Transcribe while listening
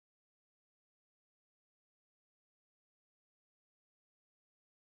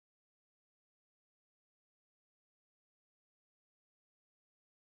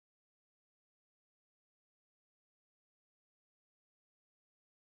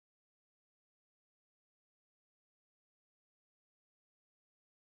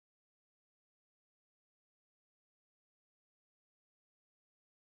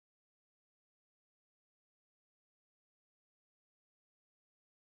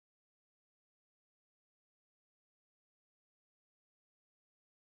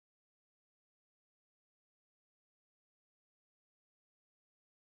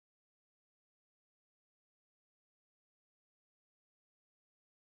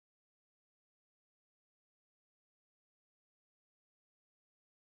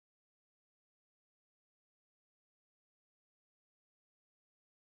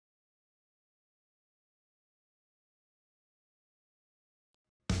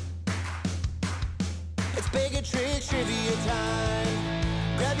Baig of Tricks trivia time.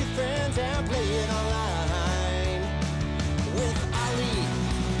 Grab your friends and play it online. With Ali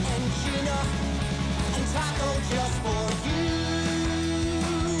and Gina and Taco just for you.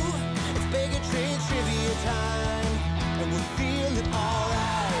 It's Baig of Tricks trivia time, and we're feeling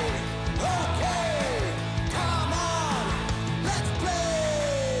alright. Okay, come on, let's play.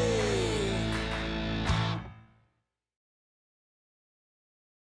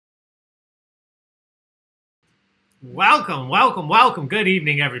 Welcome, welcome, welcome. Good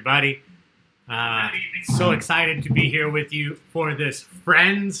evening, everybody. So excited to be here with you for this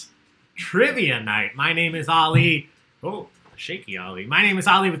Friends Trivia Night. My name is Ali. Oh, shaky Ali. My name is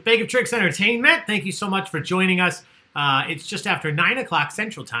Ali with Baig of Tricks Entertainment. Thank you so much for joining us. It's just after 9 o'clock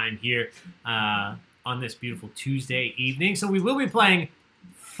Central Time here on this beautiful Tuesday evening. So we will be playing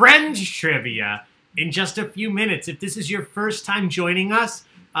Friends Trivia in just a few minutes. If this is your first time joining us,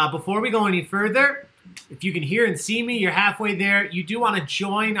 before we go any further, if you can hear and see me, you're halfway there. You do want to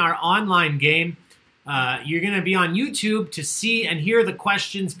join our online game. You're going to be on YouTube to see and hear the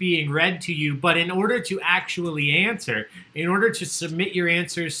questions being read to you. But in order to actually answer, in order to submit your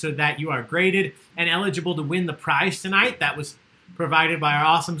answers so that you are graded and eligible to win the prize tonight that was provided by our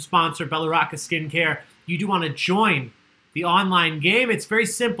awesome sponsor, Bellaraka Skincare, you do want to join the online game. It's very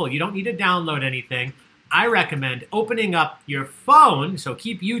simple. You don't need to download anything. I recommend opening up your phone. So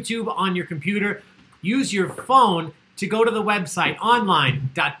keep YouTube on your computer. Use your phone to go to the website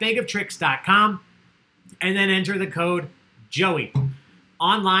online.baigoftricks.com and then enter the code Joey.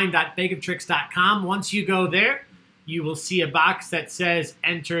 Online.baigoftricks.com. Once you go there, you will see a box that says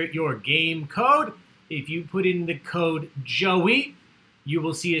enter your game code. If you put in the code Joey, you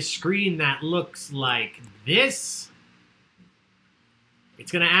will see a screen that looks like this.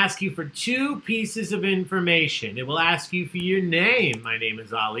 It's going to ask you for 2 pieces of information. It will ask you for your name, my name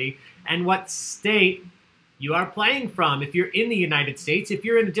is Ali, and what state you are playing from. If you're in the United States, if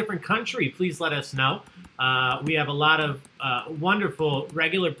you're in a different country, please let us know. We have a lot of wonderful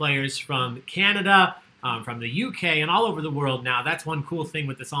regular players from Canada, from the UK, and all over the world now. That's one cool thing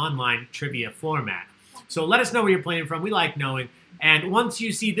with this online trivia format. So let us know where you're playing from. We like knowing. And once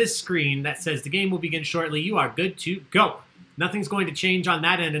you see this screen that says the game will begin shortly, you are good to go. Nothing's going to change on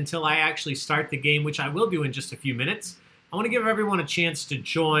that end until I actually start the game, which I will do in just a few minutes. I want to give everyone a chance to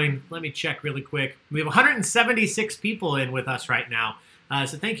join. Let me check really quick. We have 176 people in with us right now.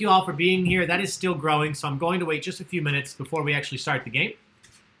 So thank you all for being here. That is still growing, so I'm going to wait just a few minutes before we actually start the game.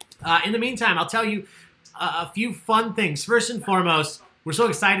 In the meantime, I'll tell you a few fun things. First and foremost, we're so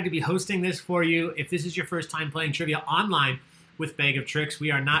excited to be hosting this for you. If this is your first time playing trivia online with Baig of Tricks,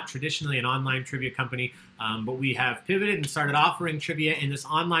 we are not traditionally an online trivia company, but we have pivoted and started offering trivia in this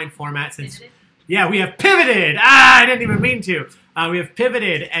online format since... Pivoted? Yeah, we have pivoted. I didn't even mean to. We have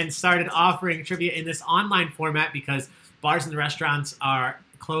pivoted and started offering trivia in this online format because bars and restaurants are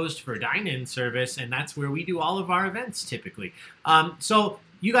closed for dine-in service, and that's where we do all of our events typically. So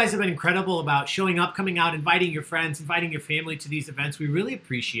you guys have been incredible about showing up, coming out, inviting your friends, inviting your family to these events. We really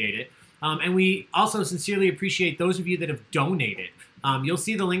appreciate it. And we also sincerely appreciate those of you that have donated. You'll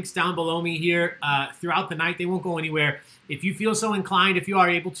see the links down below me here throughout the night. They won't go anywhere. If you feel so inclined, if you are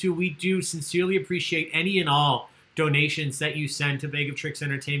able to, we do sincerely appreciate any and all donations that you send to Baig of Tricks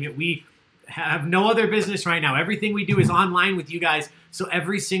Entertainment. We have no other business right now. Everything we do is online with you guys, so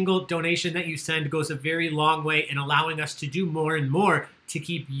every single donation that you send goes a very long way in allowing us to do more and more to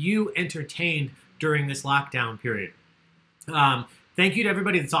keep you entertained during this lockdown period. Thank you to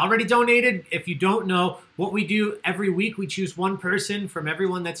everybody that's already donated. If you don't know, what we do every week, we choose one person from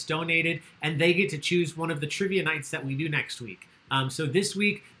everyone that's donated, and they get to choose one of the trivia nights that we do next week. So this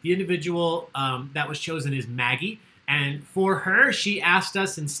week, the individual that was chosen is Maggie. And for her, she asked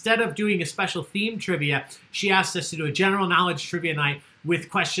us, instead of doing a special theme trivia, she asked us to do a general knowledge trivia night with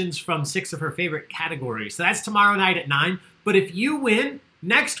questions from 6 of her favorite categories. So that's tomorrow night at 9. But if you win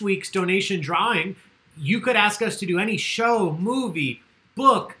next week's donation drawing, you could ask us to do any show, movie,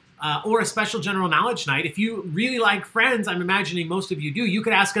 book, or a special general knowledge night. If you really like Friends, I'm imagining most of you do, you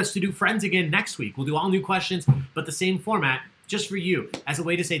could ask us to do Friends again next week. We'll do all new questions, but the same format, just for you, as a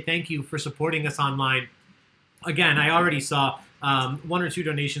way to say thank you for supporting us online. Again, I already saw 1 or 2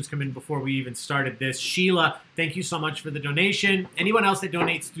 donations come in before we even started this. Sheila, thank you so much for the donation. Anyone else that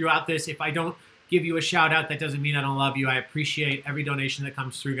donates throughout this, if I don't give you a shout out, that doesn't mean I don't love you. I appreciate every donation that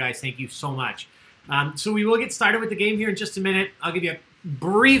comes through, guys. Thank you so much. So we will get started with the game here in just a minute. I'll give you a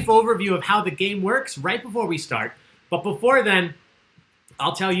brief overview of how the game works right before we start. But before then,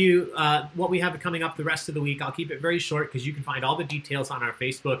 I'll tell you what we have coming up the rest of the week. I'll keep it very short because you can find all the details on our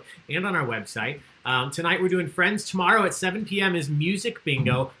Facebook and on our website. Tonight we're doing Friends. Tomorrow at 7 p.m. is Music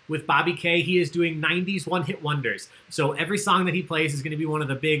Bingo with Bobby K. He is doing 90s one-hit wonders. So every song that he plays is going to be one of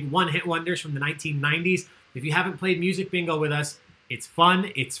the big one-hit wonders from the 1990s. If you haven't played Music Bingo with us, it's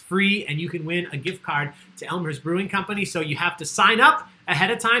fun, it's free, and you can win a gift card to Elmer's Brewing Company. So you have to sign up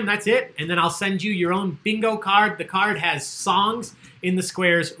ahead of time, that's it. And then I'll send you your own bingo card. The card has songs in the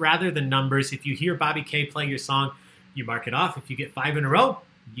squares rather than numbers. If you hear Bobby K play your song, you mark it off. If you get 5 in a row,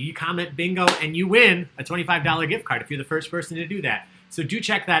 you comment bingo and you win a $25 gift card if you're the first person to do that. So do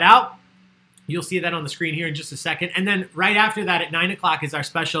check that out. You'll see that on the screen here in just a second. And then right after that at 9 o'clock is our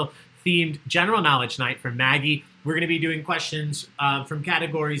special themed general knowledge night for Maggie. We're going to be doing questions from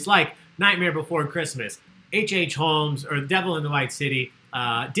categories like Nightmare Before Christmas, H.H. Holmes or Devil in the White City,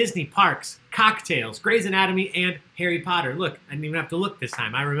 Disney parks, cocktails, Grey's Anatomy, and Harry Potter. Look, I didn't even have to look this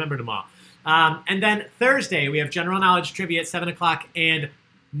time. I remembered them all. And then Thursday, we have general knowledge trivia at 7 o'clock and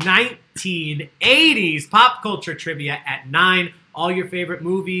 1980s pop culture trivia at 9. All your favorite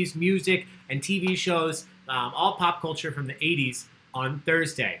movies, music, and TV shows, all pop culture from the 80s on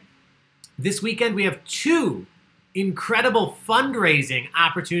Thursday. This weekend, we have 2 incredible fundraising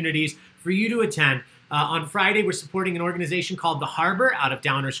opportunities for you to attend. On Friday, we're supporting an organization called The Harbor out of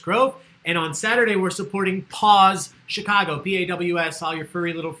Downers Grove. And on Saturday, we're supporting Paws Chicago, P-A-W-S, all your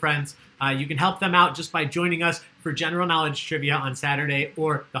furry little friends. You can help them out just by joining us for General Knowledge Trivia on Saturday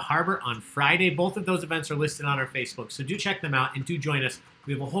or The Harbor on Friday. Both of those events are listed on our Facebook, so do check them out and do join us.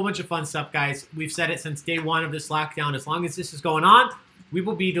 We have a whole bunch of fun stuff, guys. We've said it since day 1 of this lockdown. As long as this is going on, we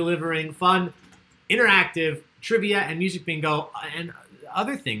will be delivering fun, interactive trivia and music bingo and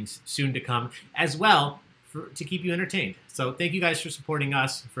other things soon to come as well to keep you entertained. So thank you guys for supporting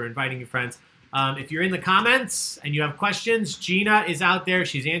us, for inviting your friends. If you're in the comments and you have questions, Gina is out there.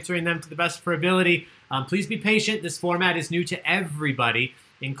 She's answering them to the best of her ability. Please be patient. This format is new to everybody,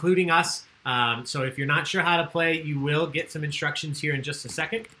 including us. So if you're not sure how to play, you will get some instructions here in just a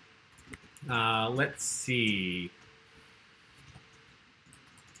second. Let's see.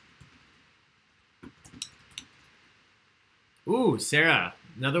 Ooh, Sarah,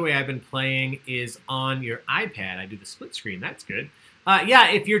 another way I've been playing is on your iPad. I do the split screen. That's good. Yeah,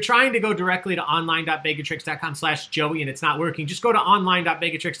 if you're trying to go directly to online.baigoftricks.com/Joey and it's not working, just go to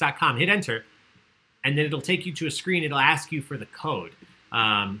online.baigoftricks.com, hit enter, and then it'll take you to a screen. It'll ask you for the code.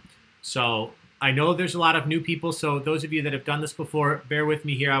 So I know there's a lot of new people, so those of you that have done this before, bear with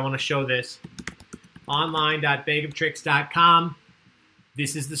me here. I want to show this. Online.baigoftricks.com.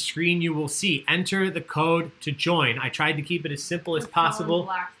 This is the screen you will see. Enter the code to join. I tried to keep it as simple as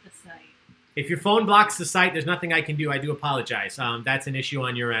possible. If your phone blocks the site, there's nothing I can do. I do apologize. That's an issue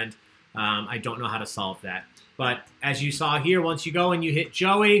on your end. I don't know how to solve that. But as you saw here, once you go and you hit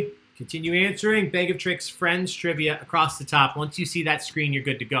Joey, continue answering, Baig of Tricks, Friends, Trivia across the top. Once you see that screen, you're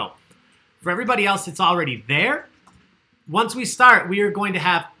good to go. For everybody else that's already there, once we start, we are going to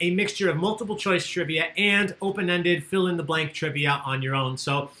have a mixture of multiple choice trivia and open-ended fill-in-the-blank trivia on your own.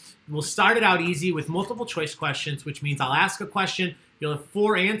 So we'll start it out easy with multiple choice questions, which means I'll ask a question. You'll have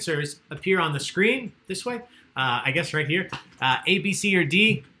 4 answers appear on the screen this way, I guess right here. A, B, C, or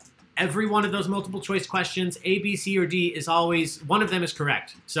D. Every one of those multiple choice questions, A, B, C, or D, is always, one of them is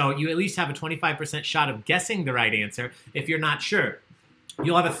correct. So you at least have a 25% shot of guessing the right answer if you're not sure.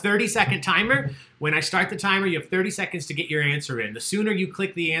 You'll have a 30-second timer. When I start the timer, you have 30 seconds to get your answer in. The sooner you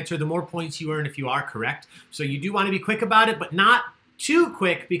click the answer, the more points you earn if you are correct. So you do want to be quick about it, but not too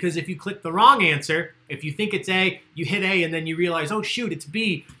quick, because if you click the wrong answer, if you think it's A, you hit A, and then you realize, oh, shoot, it's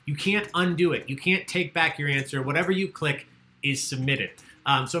B, you can't undo it. You can't take back your answer. Whatever you click is submitted.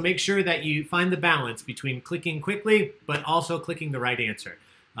 So make sure that you find the balance between clicking quickly, but also clicking the right answer.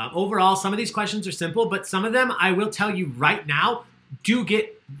 Overall, some of these questions are simple, but some of them, I will tell you right now, do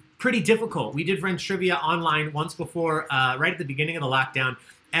get pretty difficult. We did Friends Trivia online once before, right at the beginning of the lockdown,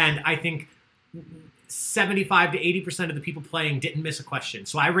 and I think 75 to 80% of the people playing didn't miss a question.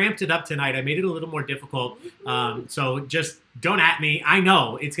 So I ramped it up tonight. I made it a little more difficult. So just don't at me. I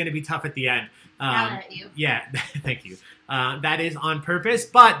know it's going to be tough at the end. Not at you. Yeah, thank you. That is on purpose,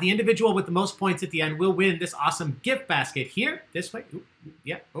 but the individual with the most points at the end will win this awesome gift basket here. This way. Ooh,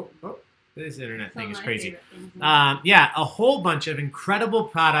 yeah. Oh. This internet thing is crazy. Yeah, a whole bunch of incredible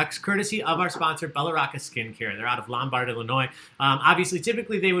products, courtesy of our sponsor, Bella Rocca Skincare. They're out of Lombard, Illinois. Obviously,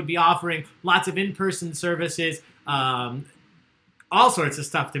 typically they would be offering lots of in-person services, all sorts of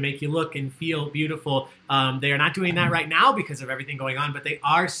stuff to make you look and feel beautiful. They are not doing that right now because of everything going on, but they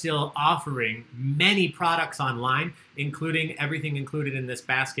are still offering many products online, including everything included in this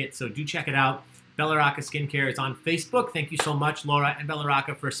basket. So do check it out. Bellaraka Skincare is on Facebook. Thank you so much, Laura and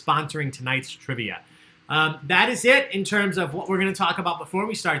Bellaraka, for sponsoring tonight's trivia. That is it in terms of what we're going to talk about before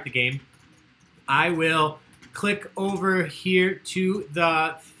we start the game. I will click over here to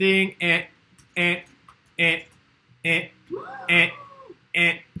the thing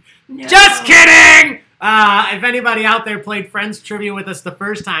No. Just kidding! If anybody out there played Friends Trivia with us the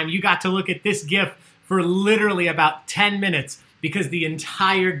first time, you got to look at this GIF for literally about 10 minutes because the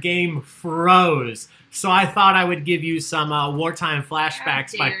entire game froze. So I thought I would give you some wartime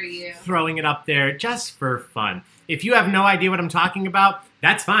flashbacks by throwing it up there just for fun. If you have no idea what I'm talking about,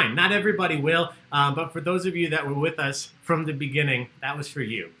 that's fine. Not everybody will, but for those of you that were with us from the beginning, that was for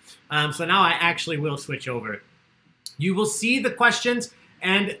you. So now I actually will switch over. You will see the questions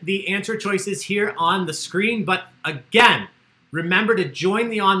and the answer choices here on the screen. But again, remember to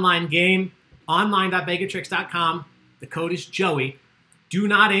join the online game, online.baigoftricks.com. The code is Joey. Do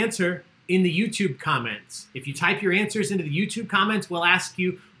not answer in the YouTube comments. If you type your answers into the YouTube comments, we'll ask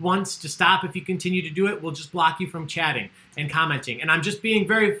you once to stop. If you continue to do it, we'll just block you from chatting and commenting. And I'm just being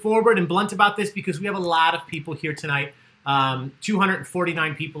very forward and blunt about this because we have a lot of people here tonight.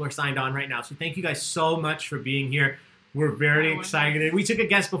 249 people are signed on right now. So thank you guys so much for being here. We're very excited. We took a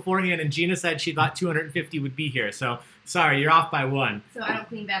guess beforehand, and Gina said she thought 250 would be here. So, sorry, you're off by one. So I don't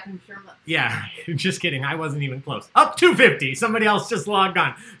clean bathroom Sherlock. Yeah, just kidding. I wasn't even close. Up 250. Somebody else just logged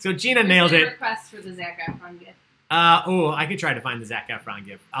on. So Gina nailed it. Request for the Zac Efron gift. I could try to find the Zac Efron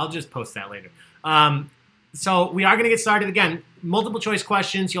gift. I'll just post that later. So we are going to get started again. Multiple choice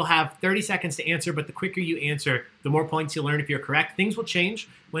questions. You'll have 30 seconds to answer, but the quicker you answer, the more points you'll earn if you're correct. Things will change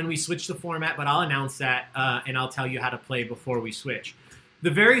when we switch the format, but I'll announce that and I'll tell you how to play before we switch. The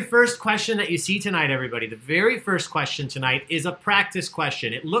very first question that you see tonight, everybody, the very first question tonight is a practice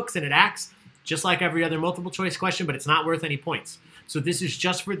question. It looks and it acts just like every other multiple choice question, but it's not worth any points. So this is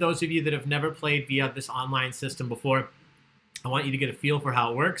just for those of you that have never played via this online system before. I want you to get a feel for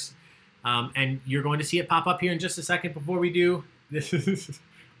how it works. And you're going to see it pop up here in just a second. Before we do, this is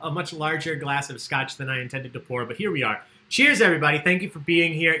a much larger glass of scotch than I intended to pour, but here we are. Cheers, everybody. Thank you for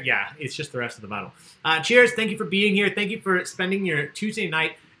being here. Yeah, it's just the rest of the bottle. Cheers. Thank you for being here. Thank you for spending your Tuesday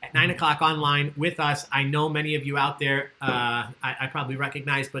night at 9 o'clock online with us. I know many of you out there I probably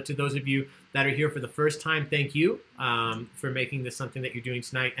recognize, but to those of you that are here for the first time, thank you for making this something that you're doing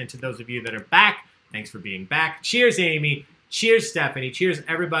tonight. And to those of you that are back, thanks for being back. Cheers, Amy. Cheers, Stephanie. Cheers,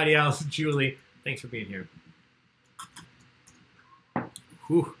 everybody else. Julie, thanks for being here.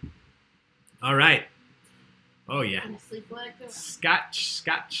 Whew. All right. Oh, yeah. Scotch,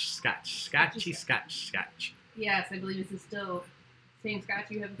 scotch, scotch. Scotchy, scotch, scotch. Yes, I believe this is still same scotch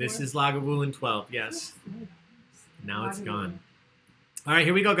you have before. This is Lagavulin 12, yes. Now it's gone. All right,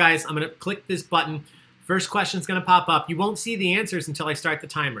 here we go, guys. I'm going to click this button. First question's going to pop up. You won't see the answers until I start the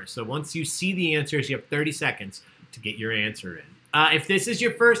timer. So once you see the answers, you have 30 seconds to get your answer in. If this is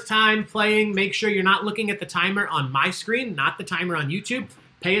your first time playing, make sure you're not looking at the timer on my screen, not the timer on YouTube.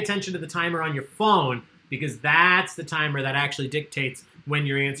 Pay attention to the timer on your phone because that's the timer that actually dictates when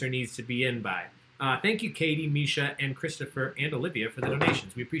your answer needs to be in by. Thank you, Katie, Misha, and Christopher, and Olivia for the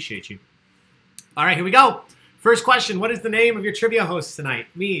donations. We appreciate you. All right, here we go. First question, what is the name of your trivia host tonight?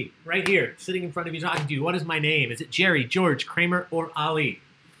 Me, right here, sitting in front of you talking to you. What is my name? Is it Jerry, George, Kramer, or Ali?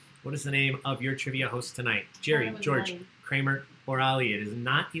 What is the name of your trivia host tonight? Jerry, George, Kramer, or Ali? It is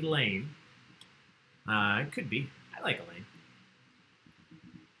not Elaine. It could be. I like Elaine.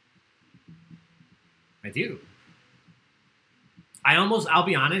 I do. I'll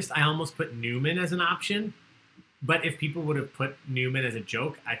be honest, I almost put Newman as an option. But if people would have put Newman as a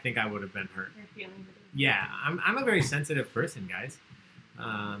joke, I think I would have been hurt. Yeah, I'm a very sensitive person, guys.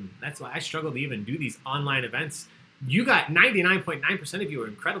 That's why I struggle to even do these online events. You got 99.9% of you are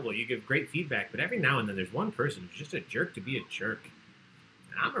incredible. You give great feedback, but every now and then there's one person who's just a jerk to be a jerk.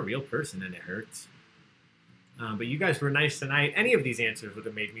 And I'm a real person, and it hurts. But you guys were nice tonight. Any of these answers would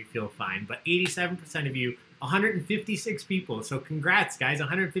have made me feel fine. But 87% of you, 156 people. So congrats, guys.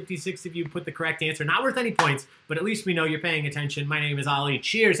 156 of you put the correct answer. Not worth any points, but at least we know you're paying attention. My name is Ali.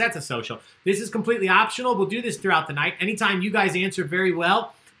 Cheers. That's a social. This is completely optional. We'll do this throughout the night. Anytime you guys answer very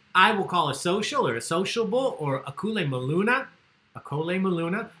well, I will call a social or a sociable or a kule maluna. A kole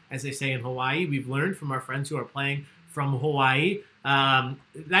maluna, as they say in Hawaii. We've learned from our friends who are playing from Hawaii.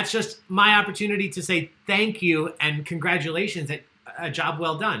 That's just my opportunity to say thank you and congratulations at a job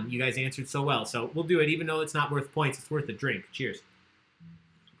well done. You guys answered so well. So we'll do it even though it's not worth points. It's worth a drink. Cheers.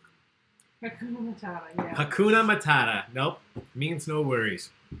 Hakuna Matata, yeah. Hakuna Matata. Nope. Means no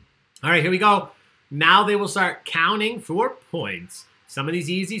worries. All right, here we go. Now they will start counting for points. Some of these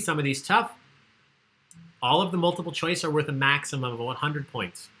easy, some of these tough. All of the multiple choice are worth a maximum of 100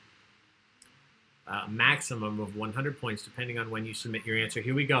 points. Maximum of 100 points, depending on when you submit your answer.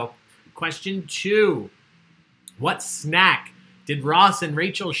 Here we go. Question 2. What snack did Ross and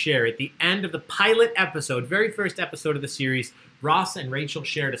Rachel share at the end of the pilot episode, very first episode of the series? Ross and Rachel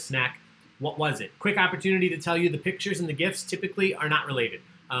shared a snack. What was it? Quick opportunity to tell you the pictures and the gifts typically are not related.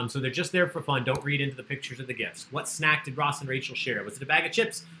 So they're just there for fun. Don't read into the pictures of the gifts. What snack did Ross and Rachel share? Was it a bag of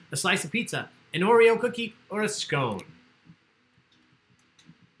chips, a slice of pizza, an Oreo cookie, or a scone?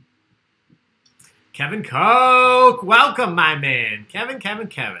 Kevin Koch, welcome, my man. Kevin.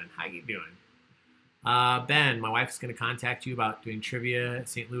 How you doing? Ben, my wife is going to contact you about doing trivia at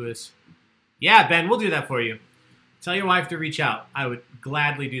St. Louis. Yeah, Ben, we'll do that for you. Tell your wife to reach out. I would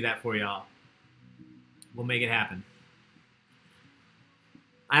gladly do that for y'all. We'll make it happen.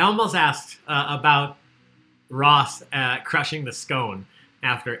 I almost asked about Ross crushing the scone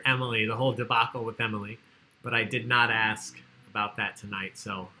after Emily, the whole debacle with Emily, but I did not ask about that tonight,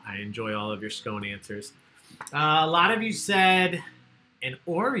 so I enjoy all of your scone answers. A lot of you said an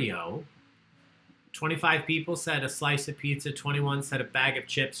Oreo. 25 people said a slice of pizza. 21 said a bag of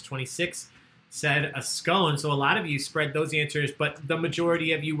chips. 26 said a scone. So a lot of you spread those answers, but the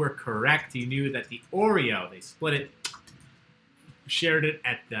majority of you were correct. You knew that the Oreo, they split it, shared it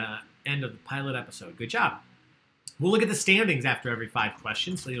at the end of the pilot episode. Good job. We'll look at the standings after every 5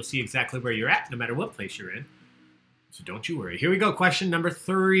 questions, so you'll see exactly where you're at, no matter what place you're in. So don't you worry. Here we go. Question number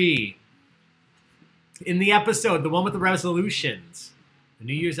 3. In the episode, the one with the resolutions, the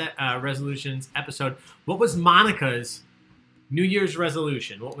New Year's resolutions episode, what was Monica's New Year's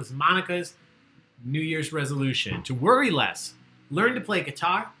resolution? What was Monica's New Year's resolution? To worry less, learn to play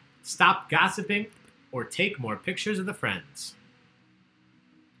guitar, stop gossiping, or take more pictures of the friends?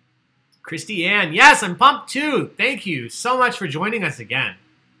 Christy Ann, yes, I'm pumped too. Thank you so much for joining us again.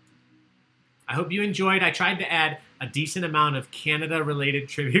 I hope you enjoyed. I tried to add a decent amount of Canada-related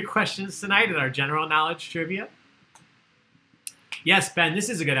trivia questions tonight in our general knowledge trivia. Yes, Ben, this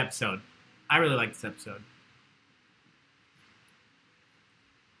is a good episode. I really like this episode.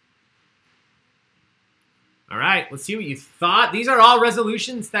 All right, let's see what you thought. These are all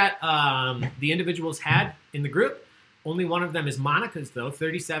resolutions that the individuals had in the group. Only one of them is Monica's, though.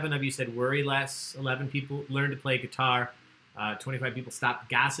 37 of you said worry less. 11 people learn to play guitar. 25 people stopped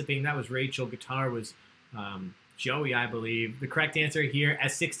gossiping. That was Rachel. Guitar was Joey, I believe. The correct answer here,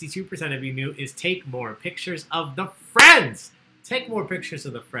 as 62% of you knew, is take more pictures of the friends. Take more pictures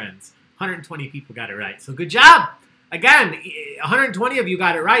of the friends. 120 people got it right. So good job. Again, 120 of you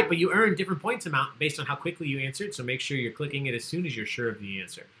got it right, but you earned different points amount based on how quickly you answered. So make sure you're clicking it as soon as you're sure of the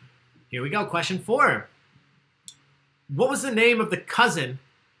answer. Here we go. Question 4. What was the name of the cousin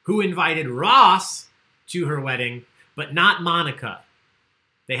who invited Ross to her wedding, but not Monica?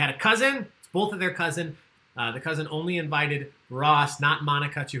 They had a cousin. It's both of their cousin. The cousin only invited Ross, not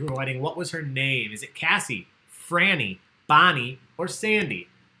Monica, to her wedding. What was her name? Is it Cassie, Franny, Bonnie, or Sandy?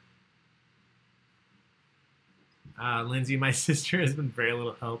 Lindsay, my sister, has been very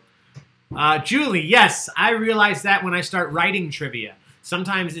little help. Julie, yes, I realize that when I start writing trivia.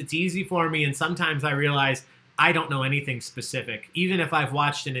 Sometimes it's easy for me, and sometimes I realize I don't know anything specific. Even if I've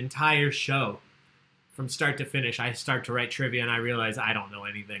watched an entire show from start to finish, I start to write trivia, and I realize I don't know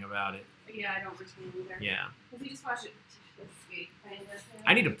anything about it. Yeah, I don't retain either. Yeah. Because you just watch it to escape, kind of.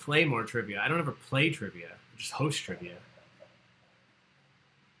 I need to play more trivia. I don't ever play trivia. I just host trivia.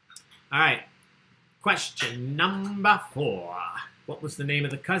 All right. Question number 4. What was the name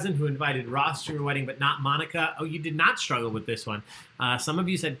of the cousin who invited Ross to her wedding but not Monica? Oh, you did not struggle with this one. Some of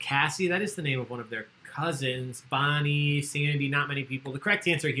you said Cassie. That is the name of one of their cousins. Bonnie, Sandy, not many people. The correct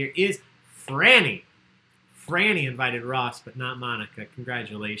answer here is Franny. Franny invited Ross but not Monica.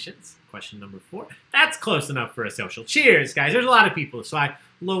 Congratulations. Question number 4. That's close enough for a social. Cheers, guys. There's a lot of people, so I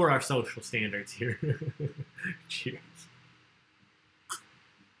lower our social standards here. Cheers.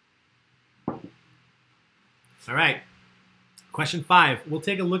 All right. Question 5. We'll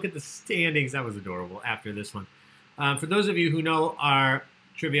take a look at the standings. That was adorable after this one. For those of you who know our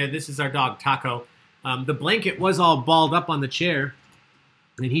trivia, this is our dog, Taco. The blanket was all balled up on the chair,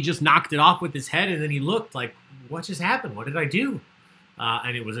 and he just knocked it off with his head, and then he looked like, what just happened? What did I do?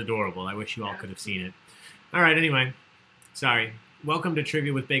 And it was adorable. I wish you all could have seen it. All right, anyway. Sorry. Welcome to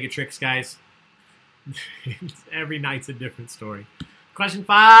Trivia with Baig-o-tricks, guys. Every night's a different story. Question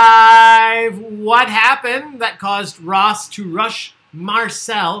 5. What happened that caused Ross to rush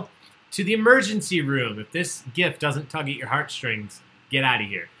Marcel to the emergency room? If this gift doesn't tug at your heartstrings, get out of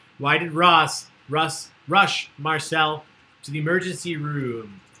here. Why did Ross rush Marcel to the emergency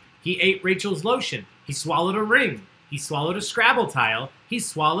room? He ate Rachel's lotion. He swallowed a ring. He swallowed a Scrabble tile. He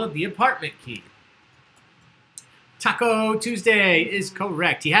swallowed the apartment key. Taco Tuesday is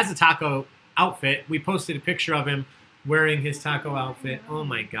correct. He has a taco outfit. We posted a picture of him wearing his taco outfit. Oh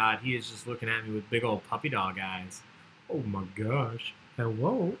my God, he is just looking at me with big old puppy dog eyes. Oh my gosh.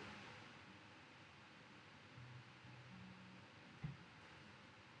 Hello.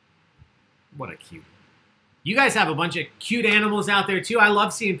 What a cute. You guys have a bunch of cute animals out there too. I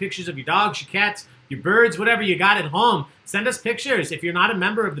love seeing pictures of your dogs, your cats, your birds, whatever you got at home. Send us pictures. If you're not a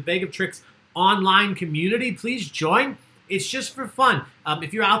member of the Baig of Tricks online community, please join. It's just for fun.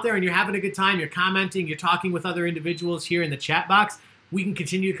 If you're out there and you're having a good time, you're commenting, you're talking with other individuals here in the chat box, we can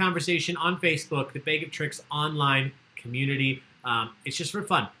continue the conversation on Facebook, the Baig of Tricks online community. It's just for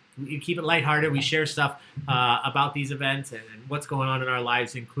fun. We keep it lighthearted. We share stuff about these events and what's going on in our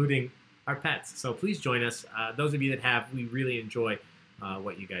lives, including our pets. So please join us. Those of you that have, we really enjoy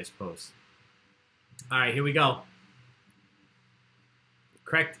what you guys post. All right, here we go.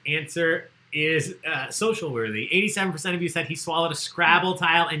 Correct answer is social worthy. 87% of you said he swallowed a Scrabble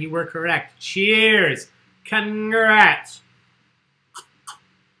tile, and you were correct. Cheers. Congrats.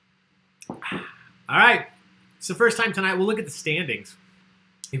 All right. It's the first time tonight. We'll look at the standings.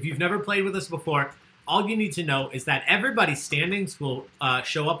 If you've never played with us before, all you need to know is that everybody's standings will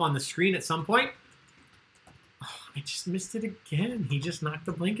show up on the screen at some point. Oh, I just missed it again. He just knocked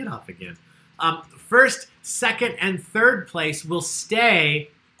the blanket off again. First, second, and third place will stay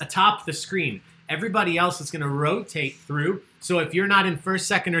atop the screen. Everybody else is going to rotate through. So if you're not in first,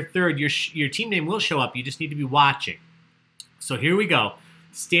 second, or third, your team name will show up. You just need to be watching. So here we go.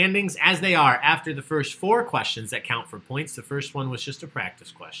 Standings as they are after the first 4 questions that count for points. The first one was just a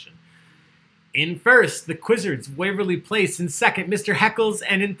practice question. In first, the Quizzards, Waverly Place. In second, Mr. Heckles.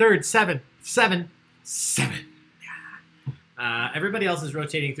 And in third, 7. Everybody else is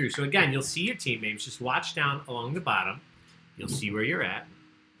rotating through. So again, you'll see your team names. Just watch down along the bottom. You'll see where you're at.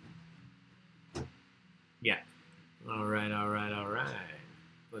 Yeah. All right.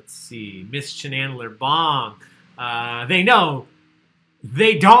 Let's see. Miss Chenandler Bong. They know.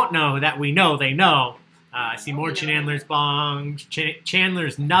 They don't know that we know they know. I see more Chenandler's Bong.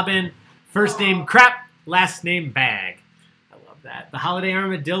 Chandler's Nubbin. First name Crap. Last name Bag. I love that. The Holiday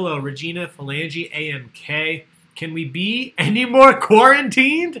Armadillo. Regina Phalange AMK. Can we be any more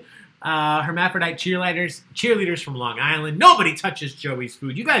quarantined? Hermaphrodite cheerleaders from Long Island. Nobody touches Joey's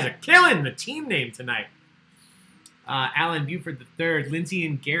food. You guys are killing the team name tonight. Alan Buford III, Lindsay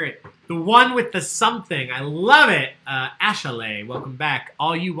and Garrett. The one with the something. I love it. Ashaley, welcome back.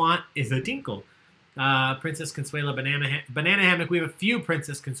 All you want is a tinkle. Princess Consuela Banana Hammock. We have a few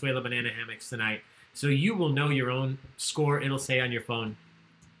Princess Consuela Banana Hammocks tonight. So you will know your own score. It'll say on your phone.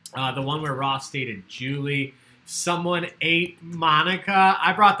 The one where Ross stated Julie. Someone ate Monica.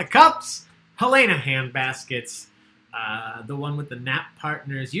 I brought the cups. Helena hand baskets. The one with the nap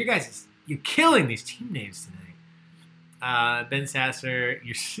partners. You guys, you're killing these team names tonight. Ben Sasser.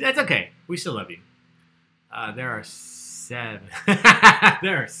 That's okay. We still love you. There are 7.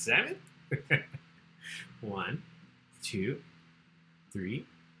 There are 7? 1, 2, 3,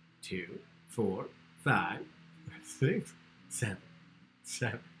 2, 4, 5, 6,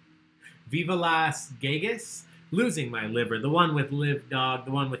 7. Viva Las Vegas. Losing my liver. The one with live dog.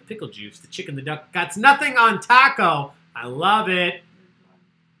 The one with pickle juice. The chicken, the duck. Got nothing on taco. I love it.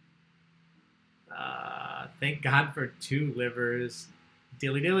 Thank God for 2 livers.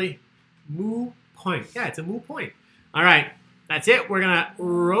 Dilly. Moo point. Yeah, it's a moo point. All right. That's it. We're going to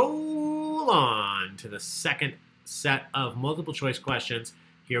roll on to the second set of multiple choice questions.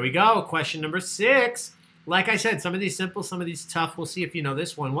 Here we go. Question number 6. Like I said, some of these simple, some of these tough. We'll see if you know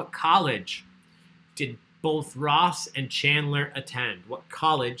this one. What college did both Ross and Chandler attend? What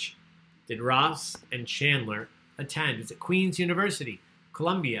college did Ross and Chandler attend? Is it Queen's University,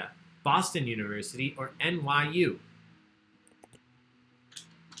 Columbia, Boston University, or NYU?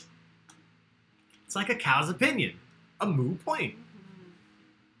 It's like a cow's opinion. A moo point.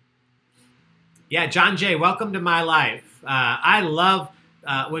 Yeah, John Jay, welcome to my life. I love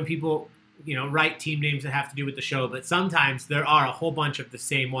when people write team names that have to do with the show, but sometimes there are a whole bunch of the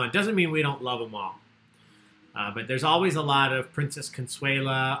same one. Doesn't mean we don't love them all. But there's always a lot of Princess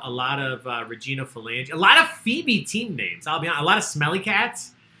Consuela, a lot of Regina Phalange, a lot of Phoebe team names. I'll be honest, a lot of Smelly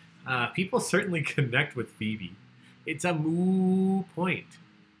Cats. People certainly connect with Phoebe. It's a moo point.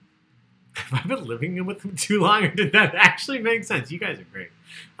 Have I been living with them too long, or did that actually make sense? You guys are great.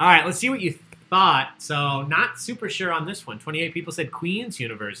 All right, let's see what you thought. So not super sure on this one. 28 people said Queen's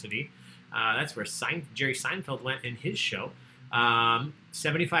University. That's where Jerry Seinfeld went in his show.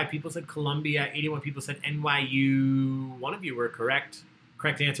 75 people said Columbia. 81 people said NYU. One of you were correct.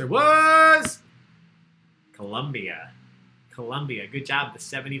 Correct answer was Columbia. Columbia. Good job, the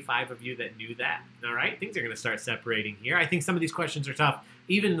 75 of you that knew that. All right, things are going to start separating here. I think some of these questions are tough,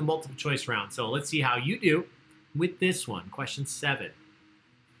 even the multiple choice round. So let's see how you do with this one. Question 7.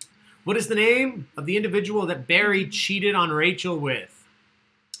 What is the name of the individual that Barry cheated on Rachel with?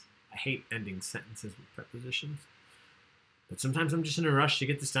 I hate ending sentences with prepositions, but sometimes I'm just in a rush to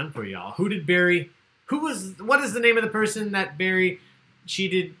get this done for y'all. What is the name of the person that Barry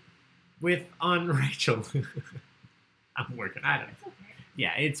cheated with on Rachel? I'm working. I don't know. It's okay.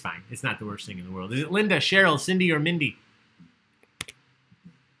 Yeah, it's fine. It's not the worst thing in the world. Is it Linda, Cheryl, Cindy, or Mindy?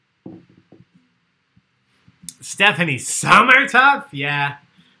 Stephanie, some are tough. Yeah.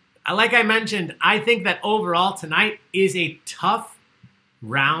 Like I mentioned, I think that overall tonight is a tough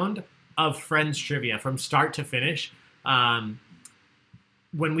round of Friends trivia from start to finish. When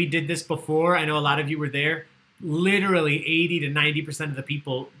we did this before, I know a lot of you were there. Literally 80 to 90% of the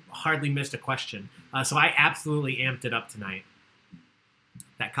people hardly missed a question. So I absolutely amped it up tonight.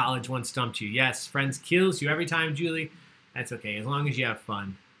 That college one stumped you. Yes, Friends kills you every time, Julie. That's okay, as long as you have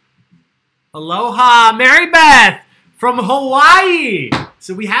fun. Aloha, Mary Beth from Hawaii.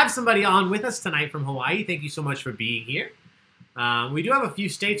 So we have somebody on with us tonight from Hawaii. Thank you so much for being here. We do have a few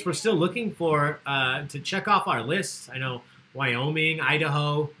states we're still looking for to check off our lists. I know Wyoming,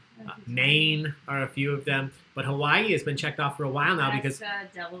 Idaho, Maine are a few of them. But Hawaii has been checked off for a while now because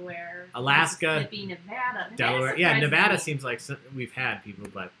Delaware, Alaska, Mississippi, Nevada. Delaware. Yeah, Nevada seems like we've had people,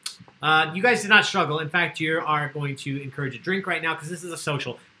 but you guys did not struggle. In fact, you are going to encourage a drink right now because this is a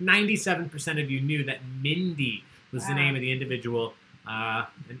social. 97% of you knew that Mindy was the name of the individual.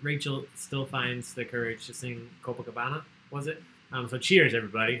 And Rachel still finds the courage to sing Copacabana, was it? So cheers,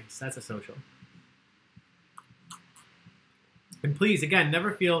 everybody. So that's a social. And please, again,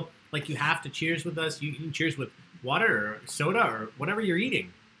 never feel like you have to cheers with us. You can cheers with water or soda or whatever you're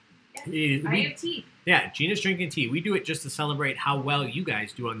eating. Yeah. I have tea. Yeah, Gina's drinking tea. We do it just to celebrate how well you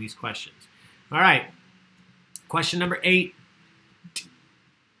guys do on these questions. All right. Question number 8.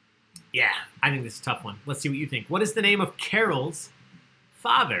 Yeah, I think this is a tough one. Let's see what you think. What is the name of Carol's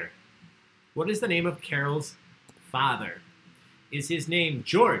father? What is the name of Carol's father? Is his name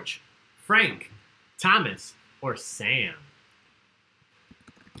George, Frank, Thomas, or Sam?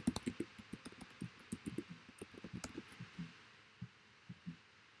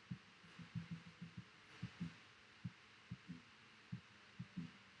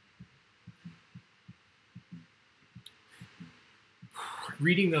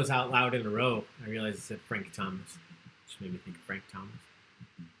 Reading those out loud in a row, I realized it said Frank Thomas. Just made me think of Frank Thomas.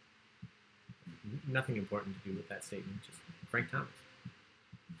 Nothing important to do with that statement, just Frank Thomas.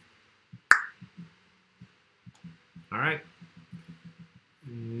 All right.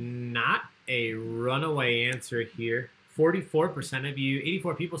 Not a runaway answer here. 44% of you,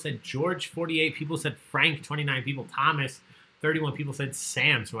 84 people said George, 48 people said Frank, 29 people Thomas, 31 people said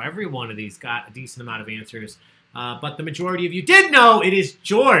Sam. So every one of these got a decent amount of answers. But the majority of you did know it is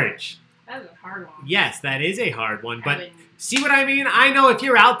George. That was a hard one. Yes, that is a hard one. But see what I mean? I know if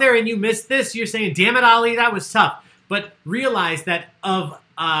you're out there and you missed this, you're saying, damn it, Ali, that was tough. But realize that of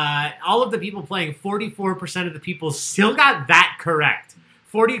all of the people playing, 44% of the people still got that correct.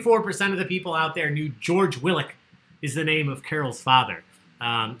 44% of the people out there knew George Willick is the name of Carol's father.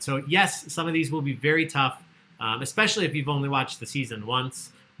 So yes, some of these will be very tough, especially if you've only watched the season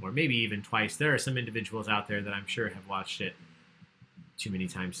once or maybe even twice. There are some individuals out there that I'm sure have watched it too many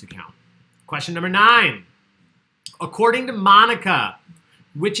times to count. Question number 9. According to Monica,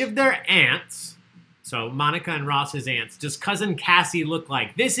 which of their aunts, so Monica and Ross's aunts, does Cousin Cassie look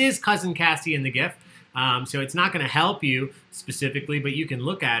like? This is Cousin Cassie in the gift, so it's not going to help you specifically, but you can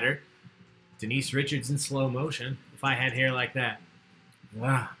look at her. Denise Richards in slow motion, if I had hair like that.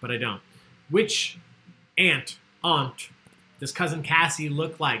 But I don't. Which aunt does Cousin Cassie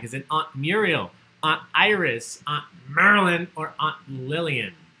look like? Is it Aunt Muriel, Aunt Iris, Aunt Marilyn, or Aunt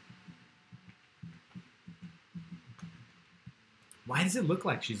Lillian? Why does it look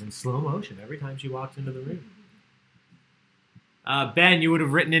like she's in slow motion every time she walks into the room? Ben, you would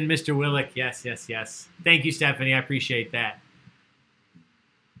have written in Mr. Willick. Yes, yes, yes. Thank you, Stephanie. I appreciate that.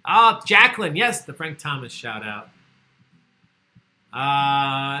 Jacqueline. Yes, the Frank Thomas shout out.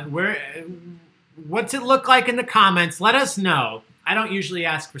 What's it look like in the comments? Let us know. I don't usually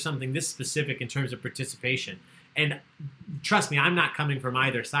ask for something this specific in terms of participation. And trust me, I'm not coming from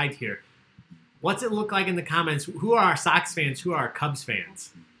either side here. What's it look like in the comments? Who are our Sox fans? Who are our Cubs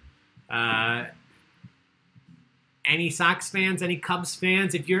fans? Any Sox fans? Any Cubs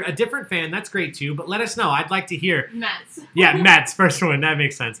fans? If you're a different fan, that's great too. But let us know. I'd like to hear. Mets. Yeah, Mets, first one. That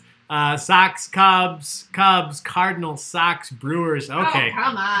makes sense. Sox, Cubs, Cardinals, Sox, Brewers. Okay. Oh,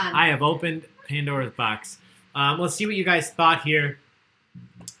 come on. I have opened Pandora's box. Let's see what you guys thought here.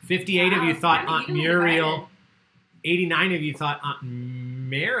 58 of you thought Aunt Muriel. 89 of you thought Aunt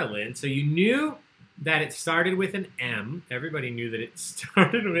Marilyn. So you knew that it started with an M. Everybody knew that it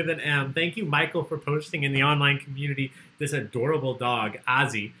started with an M. Thank you, Michael, for posting in the online community. This adorable dog,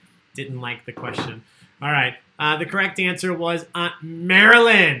 Ozzy, didn't like the question. All right. The correct answer was Aunt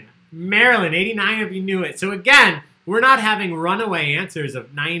Marilyn. Marilyn, 89 of you knew it. So again, we're not having runaway answers of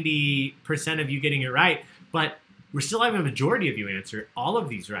 90% of you getting it right, but we're still having a majority of you answer all of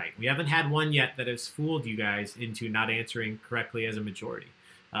these right. We haven't had one yet that has fooled you guys into not answering correctly as a majority.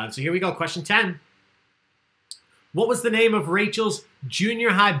 So here we go. Question 10. What was the name of Rachel's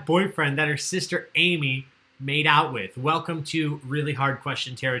junior high boyfriend that her sister Amy made out with? Welcome to really hard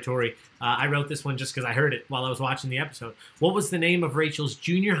question territory. I wrote this one just because I heard it while I was watching the episode. What was the name of Rachel's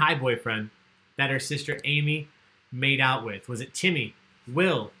junior high boyfriend that her sister Amy made out with? Was it Timmy,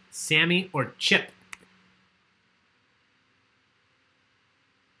 Will, Sammy, or Chip?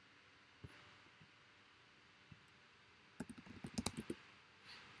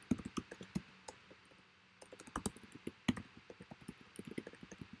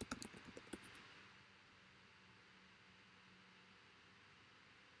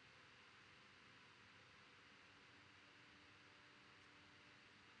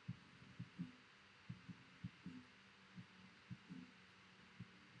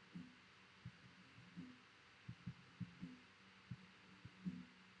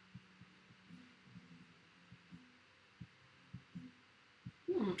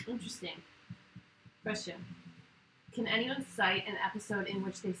 Interesting. Question. Can anyone cite an episode in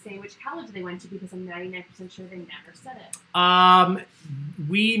which they say which college they went to, because I'm 99% sure they never said it?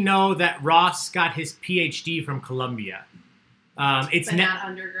 We know that Ross got his PhD from Columbia. It's but not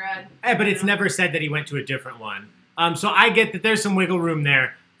undergrad. But it's never said that he went to a different one. So I get that there's some wiggle room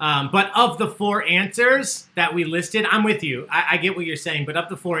there. But of the 4 answers that we listed, I'm with you. I get what you're saying. But of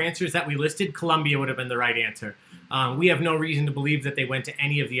the 4 answers that we listed, Columbia would have been the right answer. We have no reason to believe that they went to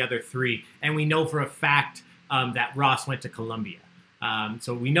any of the other 3. And we know for a fact that Ross went to Columbia.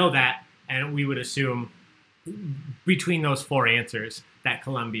 So we know that, and we would assume between those 4 answers that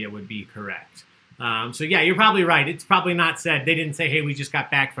Columbia would be correct. So yeah, you're probably right. It's probably not said. They didn't say, hey, we just got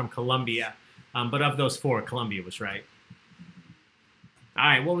back from Columbia. But of those 4, Columbia was right. All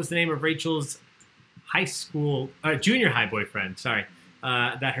right, what was the name of Rachel's junior high boyfriend,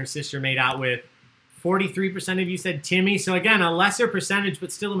 that her sister made out with? 43% of you said Timmy. So again, a lesser percentage,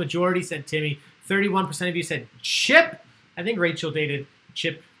 but still a majority said Timmy. 31% of you said Chip. I think Rachel dated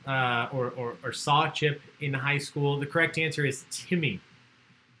Chip or saw Chip in high school. The correct answer is Timmy.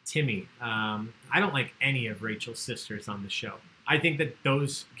 Timmy. I don't like any of Rachel's sisters on the show. I think that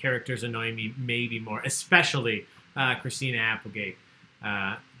those characters annoy me maybe more, especially Christina Applegate.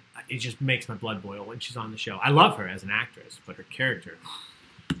 It just makes my blood boil when she's on the show. I love her as an actress, but her character...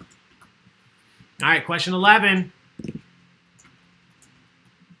 All right, question 11.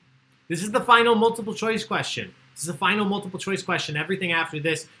 This is the final multiple choice question. This is the final multiple choice question. Everything after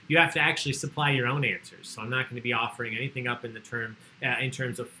this, you have to actually supply your own answers. So I'm not going to be offering anything up in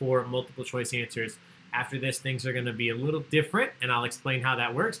terms of 4 multiple choice answers. After this, things are going to be a little different, and I'll explain how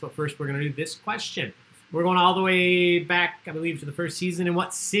that works. But first, we're going to do this question. We're going all the way back, I believe, to the first season. In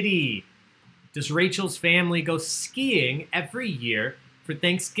what city does Rachel's family go skiing every year for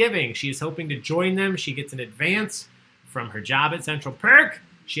Thanksgiving? She is hoping to join them. She gets an advance from her job at Central Park.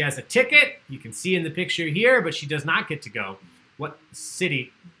 She has a ticket. You can see in the picture here, but she does not get to go. What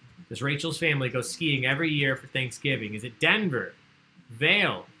city does Rachel's family go skiing every year for Thanksgiving? Is it Denver,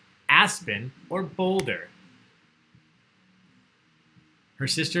 Vail, Aspen, or Boulder? Her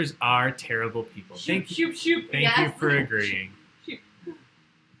sisters are terrible people. Thank you for agreeing.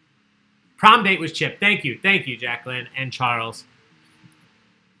 Prom date was Chip. Thank you, Jacqueline and Charles.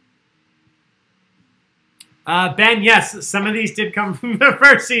 Ben, yes, some of these did come from the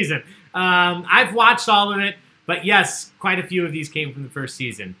first season. I've watched all of it, but yes, quite a few of these came from the first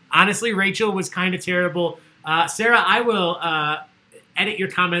season. Honestly, Rachel was kind of terrible. Sarah, I will edit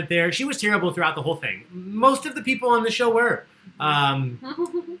your comment there. She was terrible throughout the whole thing. Most of the people on the show were.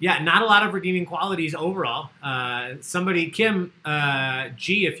 Yeah, not a lot of redeeming qualities overall. Kim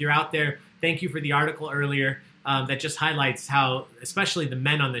G, if you're out there, thank you for the article earlier that just highlights how, especially the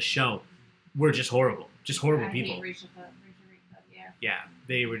men on the show, were just horrible. Just horrible people. Rachel, yeah,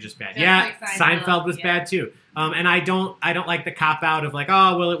 they were just bad. Just yeah, like Seinfeld was bad too. And I don't like the cop out of like,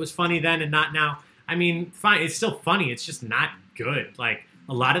 oh well, it was funny then and not now. I mean, fine. It's still funny. It's just not good. Like,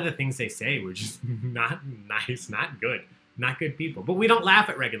 a lot of the things they say were just not nice, not good. Not good people. But we don't laugh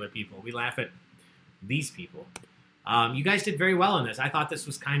at regular people. We laugh at these people. You guys did very well on this. I thought this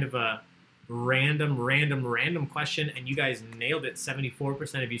was kind of a random question, and you guys nailed it.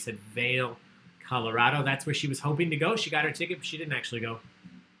 74% of you said Vail, Colorado. That's where she was hoping to go. She got her ticket, but she didn't actually go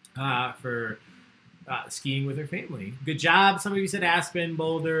for skiing with her family. Good job. Some of you said Aspen,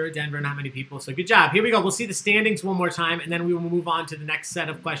 Boulder, Denver, not many people. So good job. Here we go. We'll see the standings one more time, and then we will move on to the next set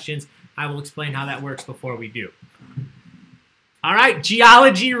of questions. I will explain how that works before we do. All right,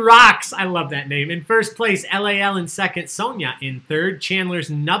 Geology Rocks. I love that name. In first place, LAL in second, Sonia in third,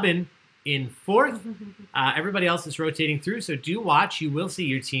 Chandler's Nubbin in fourth. Everybody else is rotating through, so do watch. You will see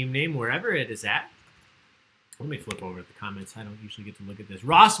your team name wherever it is at. Let me flip over the comments. I don't usually get to look at this.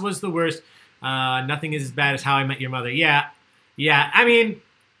 Ross was the worst. Nothing is as bad as How I Met Your Mother. Yeah. I mean,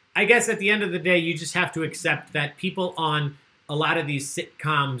 I guess at the end of the day, you just have to accept that people on a lot of these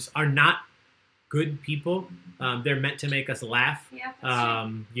sitcoms are not good people. They're meant to make us laugh. Yeah,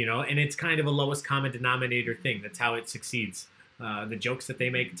 you know, and it's kind of a lowest common denominator thing. That's how it succeeds. The jokes that they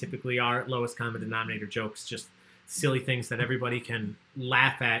make typically are lowest common denominator jokes, just silly things that everybody can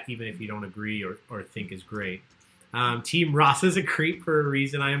laugh at, even if you don't agree or think is great. Team Ross is a creep for a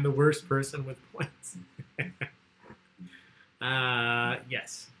reason. I am the worst person with points.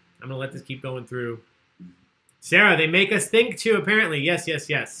 Yes. I'm going to let this keep going through. Sarah, they make us think too, apparently.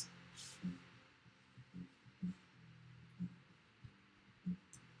 Yes.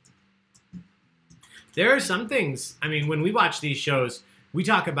 There are some things, I mean, when we watch these shows, we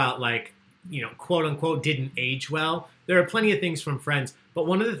talk about, like, you know, quote unquote, didn't age well. There are plenty of things from Friends, but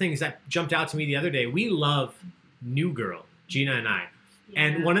one of the things that jumped out to me the other day, we love New Girl, Gina and I. Yeah.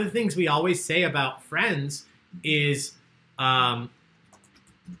 And one of the things we always say about Friends is, oh,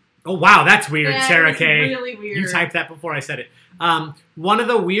 wow, that's weird, yeah, Sarah K. Really weird. You typed that before I said it. One of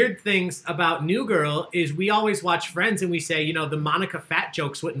the weird things about New Girl is we always watch Friends and we say, you know, the Monica fat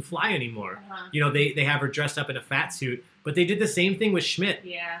jokes wouldn't fly anymore. You know, they have her dressed up in a fat suit, but they did the same thing with Schmidt.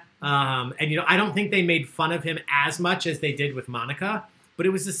 Yeah. And, you know, I don't think they made fun of him as much as they did with Monica, but it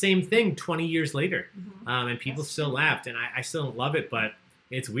was the same thing 20 years later. And people still laughed, and I still don't love it, but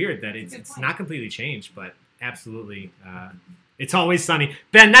it's weird that it's not completely changed, but absolutely... It's Always Sunny.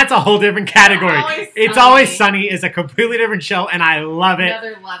 Ben, that's a whole different category. It's Always Sunny is a completely different show, and I love it.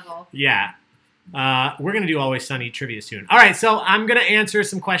 Another level. Yeah. We're going to do Always Sunny trivia soon. All right, so I'm going to answer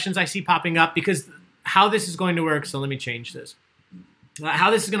some questions I see popping up because how this is going to work, so let me change this.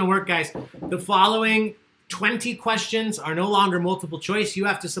 How this is going to work, guys, the following 20 questions are no longer multiple choice. You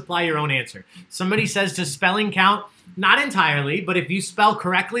have to supply your own answer. Somebody says, does spelling count? Not entirely, but if you spell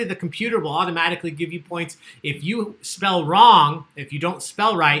correctly, the computer will automatically give you points. If you spell wrong, if you don't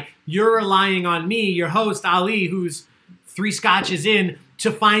spell right, you're relying on me, your host, Ali, who's 3 scotches in,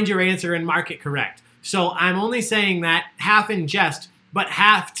 to find your answer and mark it correct. So I'm only saying that half in jest, but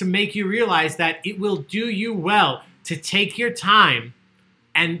half to make you realize that it will do you well to take your time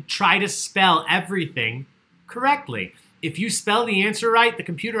and try to spell everything correctly. If you spell the answer right, the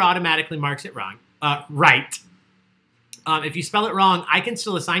computer automatically marks it wrong. Right. If you spell it wrong, I can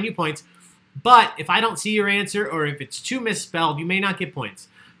still assign you points, but if I don't see your answer or if it's too misspelled, you may not get points.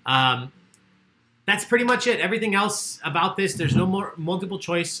 That's pretty much it. Everything else about this, there's no more multiple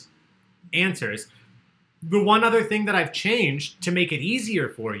choice answers. The one other thing that I've changed to make it easier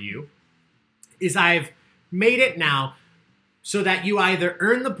for you is I've made it now so that you either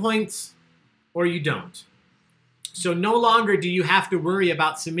earn the points or you don't. So no longer do you have to worry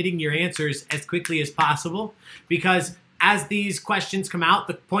about submitting your answers as quickly as possible, because as these questions come out,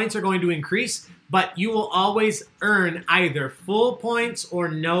 the points are going to increase, but you will always earn either full points or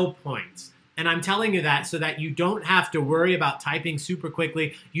no points. And I'm telling you that so that you don't have to worry about typing super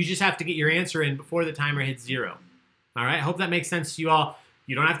quickly. You just have to get your answer in before the timer hits 0. All right, I hope that makes sense to you all.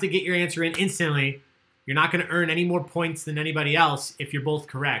 You don't have to get your answer in instantly. You're not going to earn any more points than anybody else if you're both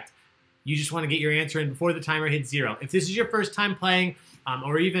correct. You just want to get your answer in before the timer hits 0. If this is your first time playing,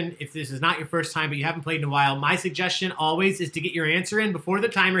 or even if this is not your first time but you haven't played in a while, my suggestion always is to get your answer in before the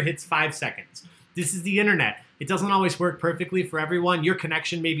timer hits 5 seconds. This is the internet. It doesn't always work perfectly for everyone. Your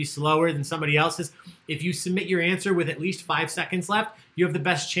connection may be slower than somebody else's. If you submit your answer with at least 5 seconds left, you have the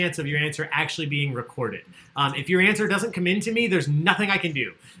best chance of your answer actually being recorded. If your answer doesn't come in to me, there's nothing I can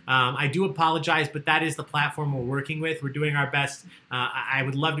do. I do apologize, but that is the platform we're working with. We're doing our best. I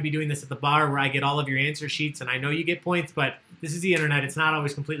would love to be doing this at the bar where I get all of your answer sheets, and I know you get points, but this is the internet. It's not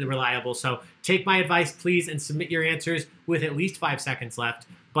always completely reliable. So take my advice, please, and submit your answers with at least 5 seconds left.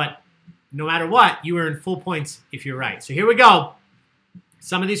 But no matter what, you earn full points if you're right. So here we go.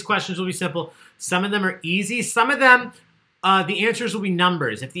 Some of these questions will be simple. Some of them are easy. Some of them, the answers will be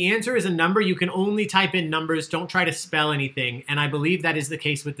numbers. If the answer is a number, you can only type in numbers. Don't try to spell anything. And I believe that is the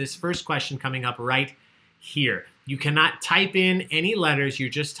case with this first question coming up right here. You cannot type in any letters. You're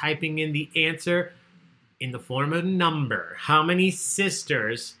just typing in the answer in the form of a number. How many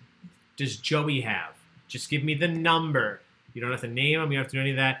sisters does Joey have? Just give me the number. You don't have to name them. You don't have to do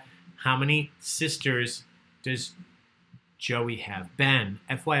any of that. How many sisters does Joey have? Ben,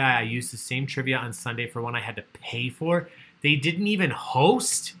 FYI, I used the same trivia on Sunday for one I had to pay for. They didn't even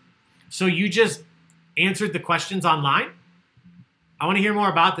host. So you just answered the questions online? I want to hear more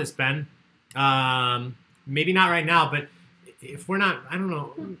about this, Ben. Maybe not right now, but if we're not, I don't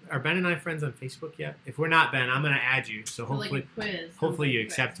know, are Ben and I friends on Facebook yet? If we're not, Ben, I'm going to add you. So hopefully, hopefully you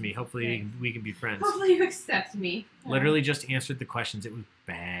accept me. Hopefully we can be friends. Hopefully you accept me. Literally just answered the questions. It was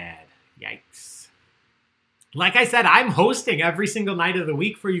bad. Yikes. Like I said, I'm hosting every single night of the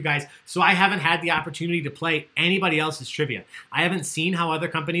week for you guys, so I haven't had the opportunity to play anybody else's trivia. I haven't seen how other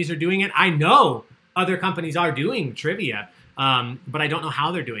companies are doing it. I know other companies are doing trivia, but I don't know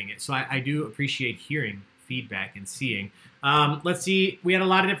how they're doing it. So I do appreciate hearing feedback and seeing. Let's see. We had a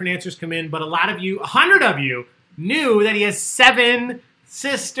lot of different answers come in, but a lot of you, 100 of you, knew that he has 7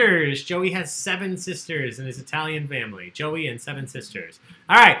 sisters. Joey has 7 sisters in his Italian family. Joey and 7 sisters.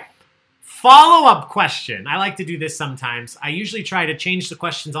 All right. Follow-up question. I like to do this sometimes. I usually try to change the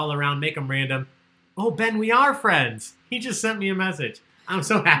questions all around, make them random. Oh, Ben, we are friends. He just sent me a message. I'm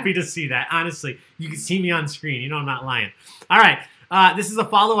so happy to see that. Honestly, you can see me on screen. You know I'm not lying. All right. This is a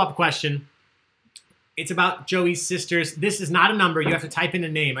follow-up question. It's about Joey's sisters. This is not a number. You have to type in a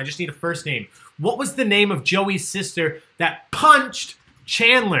name. I just need a first name. What was the name of Joey's sister that punched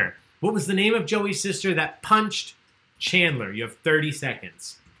Chandler? What was the name of Joey's sister that punched Chandler? You have 30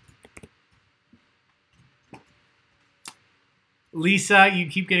 seconds. Lisa, you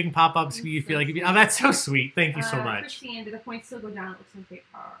keep getting pop-ups. You feel like, oh, that's so sweet. Thank you so much. Christiane, do the points still go down? It looks like they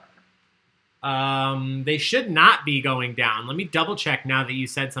are. They should not be going down. Let me double check now that you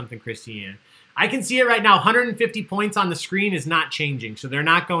said something, Christiane. I can see it right now. 150 points on the screen is not changing, so they're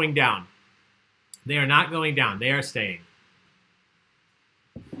not going down. They are not going down. They are staying.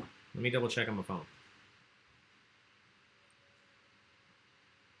 Let me double check on my phone.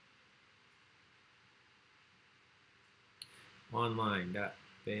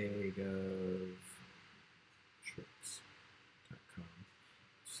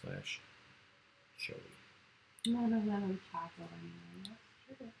 Online.baigoftricks.com/Joey. None of them taco anymore.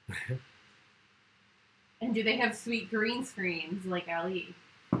 That's true. And do they have sweet green screens like Ali?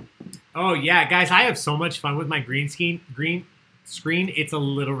 Oh yeah, guys, I have so much fun with my green screen. It's a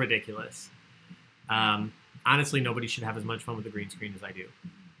little ridiculous. Honestly, nobody should have as much fun with the green screen as I do.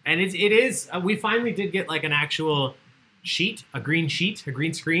 And it is. We finally did get like an actual sheet, a green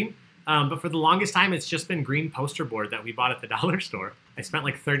screen. But for the longest time, it's just been green poster board that we bought at the dollar store. I spent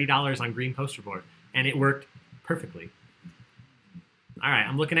like $30 on green poster board, and it worked perfectly. All right,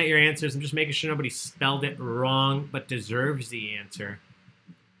 I'm looking at your answers. I'm just making sure nobody spelled it wrong, but deserves the answer.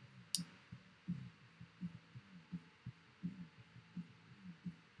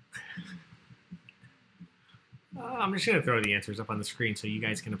 I'm just going to throw the answers up on the screen so you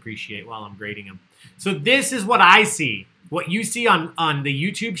guys can appreciate while I'm grading them. So this is what I see. What you see on the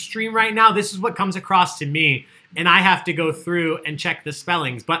YouTube stream right now, this is what comes across to me. And I have to go through and check the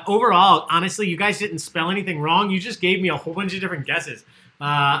spellings. But overall, honestly, you guys didn't spell anything wrong. You just gave me a whole bunch of different guesses.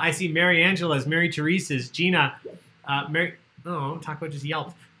 I see Mary Angela's, Mary Teresa's, Gina, Taco just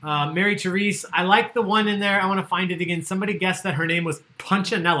yelped. Mary Therese, I like the one in there. I want to find it again. Somebody guessed that her name was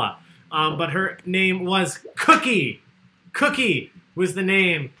Punchinella, but her name was Cookie. Cookie was the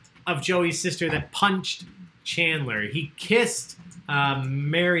name of Joey's sister that punched Chandler. He kissed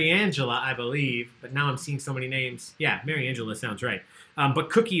Mary Angela, I believe, but now I'm seeing so many names. Yeah, Mary Angela sounds right.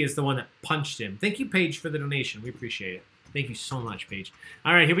 But Cookie is the one that punched him. Thank you, Paige, for the donation. We appreciate it. Thank you so much, Paige.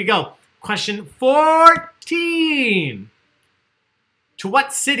 All right, here we go. Question 14. To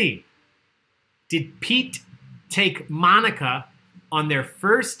what city did Pete take Monica on their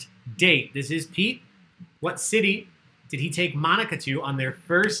first date? This is Pete. What city did he take Monica to on their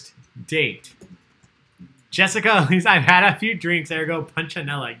first date? Jessica, at least I've had a few drinks. There we go,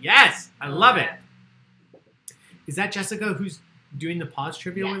 Punchinella. Yes, I love it. Is that Jessica who's doing the pause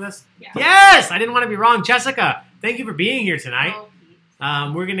trivia with us? Yeah. Yes! I didn't want to be wrong. Jessica, thank you for being here tonight.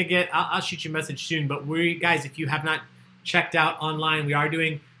 We're going to get, I'll shoot you a message soon, but guys, if you have not checked out online, we are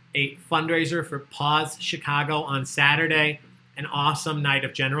doing a fundraiser for Pause Chicago on Saturday. An awesome night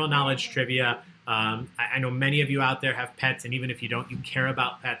of general knowledge trivia. I know many of you out there have pets, and even if you don't, you care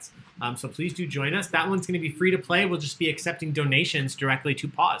about pets. So please do join us. That one's going to be free to play. We'll just be accepting donations directly to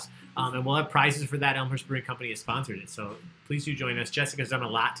Paws. And we'll have prizes for that. Elmhurst Brewing Company has sponsored it. So please do join us. Jessica's done a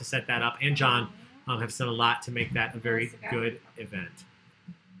lot to set that up, and John have done a lot to make that a very good event.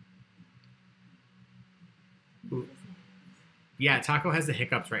 Ooh. Yeah, Taco has the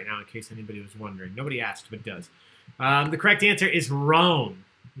hiccups right now, in case anybody was wondering. Nobody asked, but it does. The correct answer is Rome.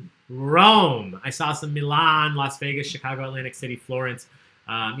 Rome. I saw some Milan, Las Vegas, Chicago, Atlantic City, Florence.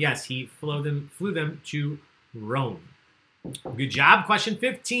 Yes, he flew them to Rome. Good job. Question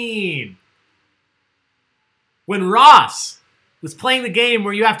 15. When Ross was playing the game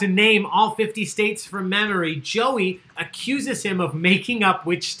where you have to name all 50 states from memory, Joey accuses him of making up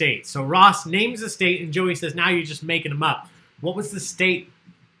which state. So Ross names a state, and Joey says, now you're just making them up. What was the state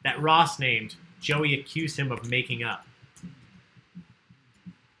that Ross named? Joey accused him of making up.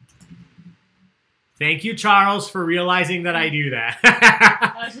 Thank you, Charles, for realizing that I do that.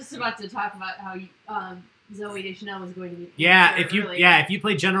 I was just about to talk about how Zoe Deschanel was going to be. Yeah, if you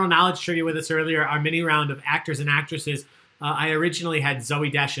played general knowledge trivia with us earlier, our mini round of actors and actresses, I originally had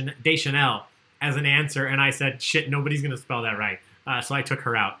Zoe Deschanel as an answer, and I said, shit, nobody's going to spell that right. So I took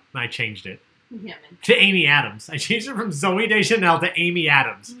her out, and I changed it. Yeah, to Amy Adams. I changed it from Zoe Deschanel to Amy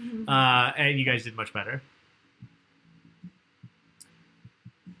Adams. And you guys did much better.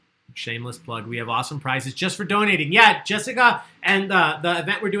 Shameless plug. We have awesome prizes just for donating. Yeah, Jessica and the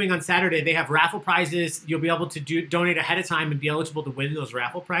event we're doing on Saturday, they have raffle prizes. You'll be able to donate ahead of time and be eligible to win those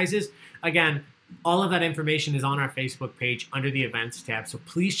raffle prizes. Again, all of that information is on our Facebook page under the events tab. So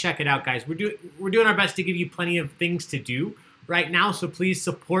please check it out, guys. We're doing our best to give you plenty of things to do right now. So please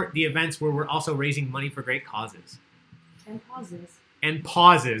support the events where we're also raising money for great causes. And pauses. And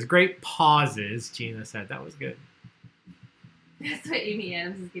pauses. Great pauses, Gina said. That was good. That's why Amy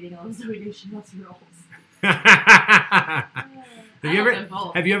Adams is getting all Zoe Deschanel's roles.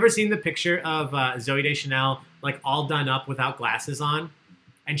 Have you ever seen the picture of Zoe Deschanel like all done up without glasses on?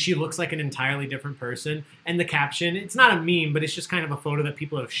 And she looks like an entirely different person. And the caption, it's not a meme, but it's just kind of a photo that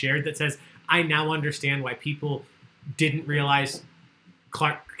people have shared that says, I now understand why people didn't realize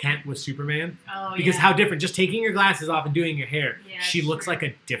Clark Kent was Superman. Oh, because yeah. how different. Just taking your glasses off and doing your hair. Yeah, she looks like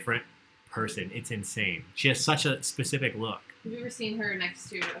a different person. It's insane. She has such a specific look. Have you ever seen her next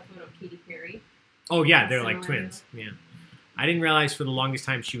to a photo of Katy Perry? Oh, yeah. They're like twins. Yeah. I didn't realize for the longest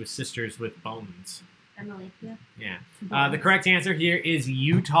time she was sisters with Bones. Emily, yeah. Yeah. The correct answer here is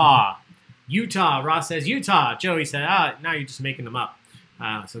Utah. Utah. Ross says Utah. Joey said, now you're just making them up.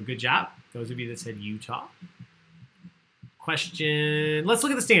 So good job. Those of you that said Utah. Question. Let's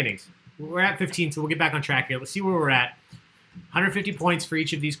look at the standings. We're at 15, so we'll get back on track here. Let's see where we're at. 150 points for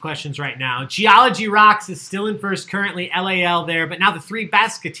each of these questions right now. Geology Rocks is still in first, currently LAL there, but now the three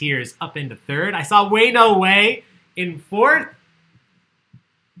Basketeers up into third. I saw Way No Way in fourth.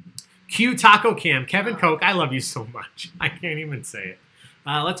 Q Taco Cam. Kevin Koch, I love you so much. I can't even say it.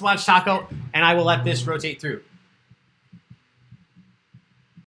 Let's watch Taco, and I will let this rotate through.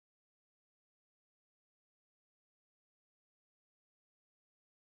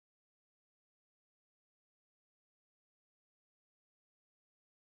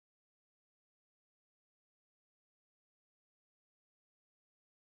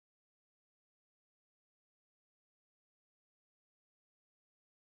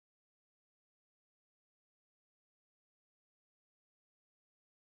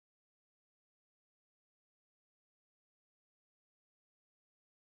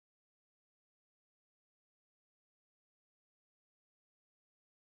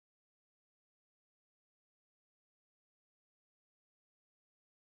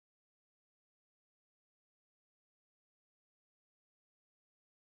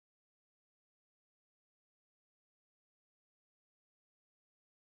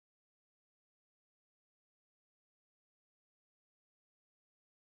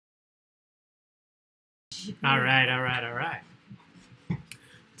 All right.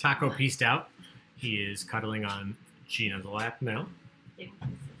 Taco pieced out. He is cuddling on Gina's lap now.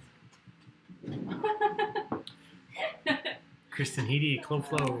 Kristen Heedy, Clo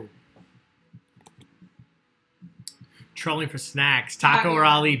Flo. Trolling for snacks. Taco or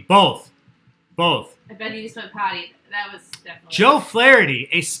Ali? Both. I bet you just went potty. That was definitely. Joe Flaherty,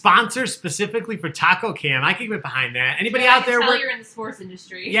 a sponsor specifically for Taco Cam. I can get behind that. Anybody out there? You're in the sports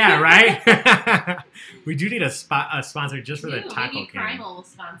industry. Yeah, right? We do need a sponsor just for the Taco maybe Cam. Primal will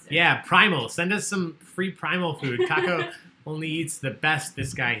sponsor. Yeah, Primal. Send us some free Primal food. Taco only eats the best,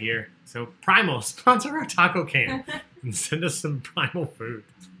 this guy here. So Primal, sponsor our Taco Cam. And send us some Primal food.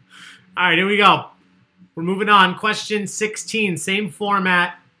 All right, here we go. We're moving on. Question 16, same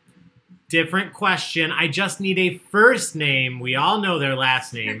format. Different question. I just need a first name. We all know their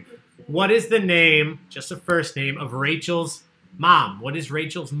last name. What is the name, just a first name, of Rachel's mom? What is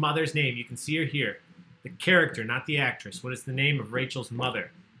Rachel's mother's name? You can see her here. The character, not the actress. What is the name of Rachel's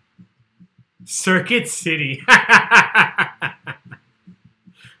mother? Circuit City.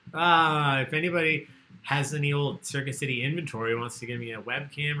 If anybody has any old Circuit City inventory, wants to give me a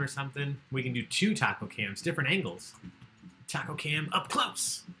webcam or something, we can do 2 taco cams, different angles. Taco cam up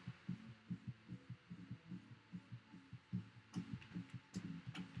close.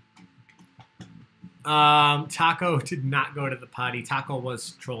 Taco did not go to the potty. Taco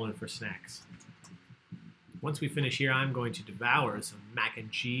was trolling for snacks. Once we finish here, I'm going to devour some mac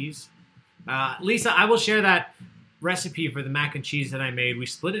and cheese. Lisa, I will share that recipe for the mac and cheese that I made. We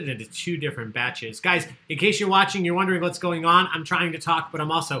split it into 2 different batches. Guys, in case you're watching, you're wondering what's going on, I'm trying to talk, but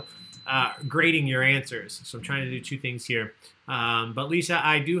I'm also grading your answers. So I'm trying to do 2 things here. But Lisa,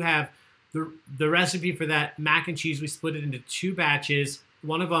 I do have the recipe for that mac and cheese. We split it into 2 batches.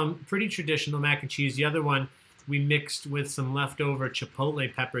 One of them, pretty traditional mac and cheese. The other one, we mixed with some leftover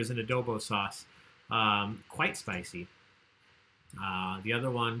chipotle peppers and adobo sauce. Quite spicy. The other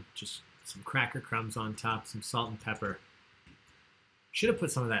one, just some cracker crumbs on top, some salt and pepper. Should have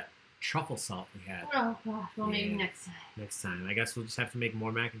put some of that truffle salt we had. Oh, gosh. Well, maybe next time. Next time. I guess we'll just have to make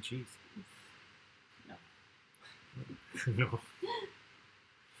more mac and cheese. No. No.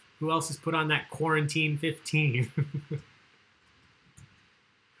 Who else has put on that quarantine 15?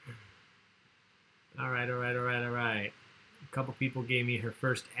 All right. A couple people gave me her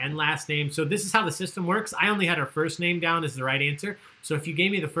first and last name. So this is how the system works. I only had her first name down as the right answer. So if you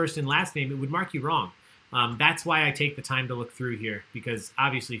gave me the first and last name, it would mark you wrong. That's why I take the time to look through here, because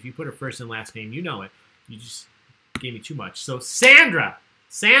obviously if you put her first and last name, you know it. You just gave me too much. So Sandra,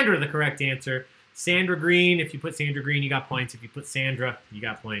 the correct answer. Sandra Green, if you put Sandra Green, you got points. If you put Sandra, you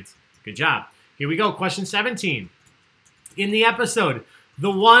got points. Good job. Here we go, question 17. In the episode, the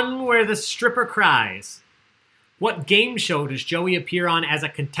one where the stripper cries, what game show does Joey appear on as a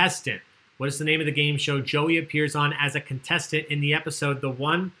contestant? What is the name of the game show Joey appears on as a contestant in the episode, the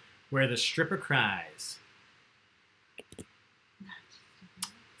one where the stripper cries?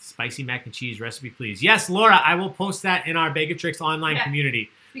 Spicy mac and cheese recipe, please. Yes, Laura, I will post that in our Baig of Tricks online community.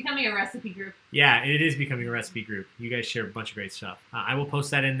 It's becoming a recipe group. Yeah, it is becoming a recipe group. You guys share a bunch of great stuff. I will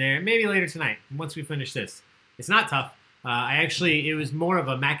post that in there maybe later tonight once we finish this. It's not tough. It was more of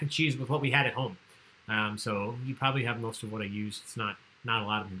a mac and cheese with what we had at home. So you probably have most of what I use. It's not a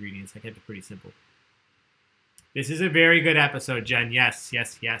lot of ingredients. I kept it pretty simple. This is a very good episode, Jen. Yes.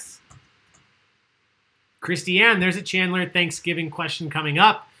 Christiane, there's a Chandler Thanksgiving question coming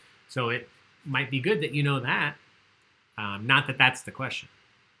up. So it might be good that you know that. Not that that's the question.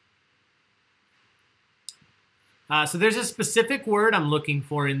 So there's a specific word I'm looking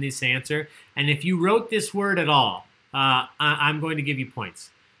for in this answer. And if you wrote this word at all, I'm going to give you points.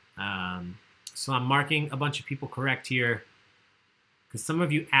 So I'm marking a bunch of people correct here because some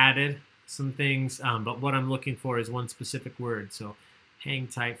of you added some things, but what I'm looking for is one specific word. So hang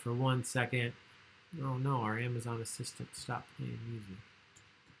tight for 1 second. Oh no, our Amazon assistant stopped playing music.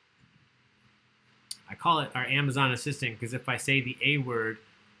 I call it our Amazon assistant because if I say the A word,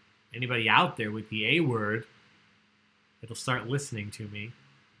 anybody out there with the A word, it'll start listening to me.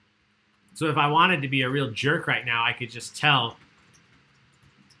 So if I wanted to be a real jerk right now, I could just tell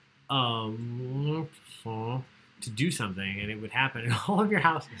to do something and it would happen in all of your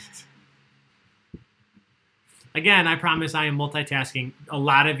houses. Again, I promise I am multitasking. A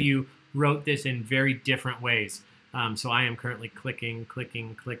lot of you wrote this in very different ways. So I am currently clicking,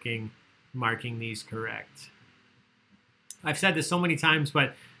 marking these correct. I've said this so many times,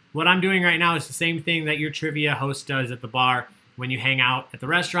 but what I'm doing right now is the same thing that your trivia host does at the bar. When you hang out at the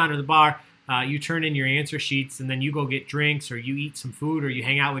restaurant or the bar, you turn in your answer sheets and then you go get drinks or you eat some food or you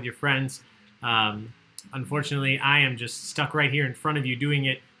hang out with your friends. Unfortunately, I am just stuck right here in front of you doing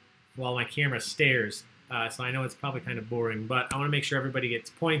it while my camera stares. So I know it's probably kind of boring, but I want to make sure everybody gets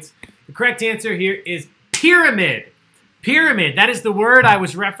points. The correct answer here is pyramid. Pyramid. That is the word I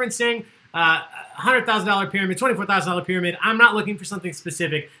was referencing. $100,000 pyramid, $24,000 pyramid. I'm not looking for something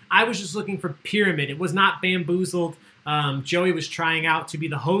specific. I was just looking for pyramid. It was not Bamboozled. Joey was trying out to be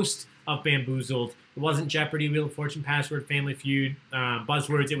the host of Bamboozled. It wasn't Jeopardy, Wheel of Fortune, Password, Family Feud,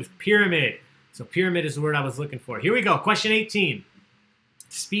 Buzzwords. It was pyramid. So pyramid is the word I was looking for. Here we go. Question 18.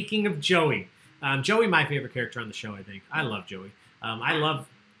 Speaking of Joey. Joey, my favorite character on the show, I think. I love Joey. I love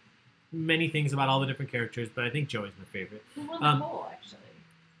many things about all the different characters, but I think Joey's my favorite. Who won the poll, actually?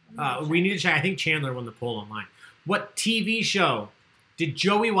 We need to check. I think Chandler won the poll online. What TV show did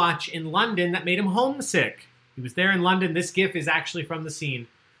Joey watch in London that made him homesick? He was there in London. This GIF is actually from the scene.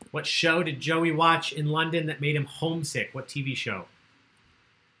 What show did Joey watch in London that made him homesick? What TV show?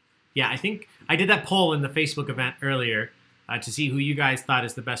 Yeah, I think I did that poll in the Facebook event earlier to see who you guys thought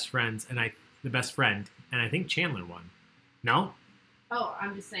is the best friend, and I think Chandler won. No? Oh,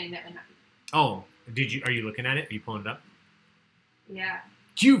 I'm just saying that would not be. Oh, are you looking at it? Are you pulling it up? Yeah.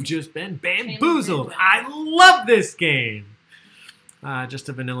 You've just been bamboozled. I love this game. Just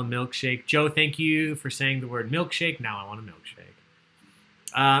a vanilla milkshake. Joe, thank you for saying the word milkshake. Now I want a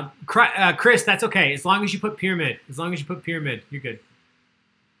milkshake. Chris, that's okay. As long as you put pyramid. You're good.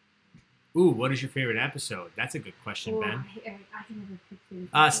 Ooh, what is your favorite episode? That's a good question, Ben. I can never pick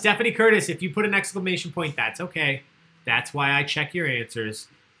things. Stephanie Curtis, if you put an exclamation point, that's okay. That's why I check your answers,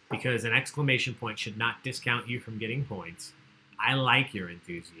 because an exclamation point should not discount you from getting points. I like your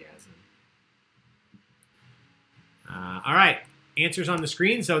enthusiasm. All right, answers on the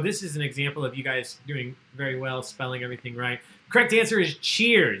screen. So this is an example of you guys doing very well, spelling everything right. Correct answer is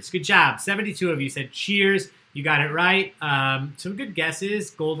Cheers. Good job. 72 of you said Cheers. You got it right. Some good guesses.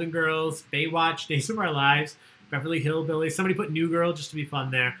 Golden Girls, Baywatch, Days of Our Lives, Beverly Hillbillies. Somebody put New Girl just to be fun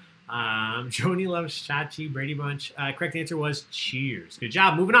there. Joni loves Chachi, Brady Bunch. Correct answer was Cheers. Good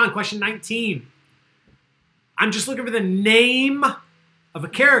job. Moving on. Question 19. I'm just looking for the name of a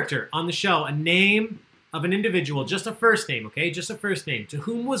character on the show. A name of an individual. Just a first name, okay? Just a first name. To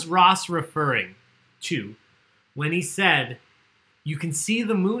whom was Ross referring to when he said, you can see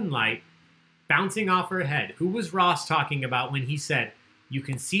the moonlight bouncing off her head? Who was Ross talking about when he said, you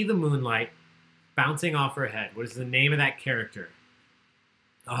can see the moonlight bouncing off her head? What is the name of that character?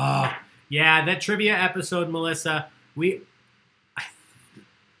 Oh, yeah, that trivia episode, Melissa.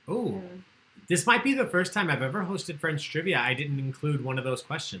 This might be the first time I've ever hosted Friends Trivia. I didn't include one of those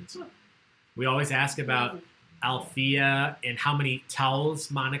questions. We always ask about Althea and how many towels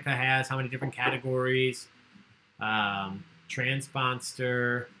Monica has, how many different categories.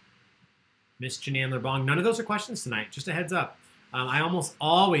 Transponster, Miss Janandler Bong. None of those are questions tonight. Just a heads up. I almost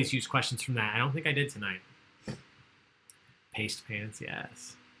always use questions from that. I don't think I did tonight. Paste pants,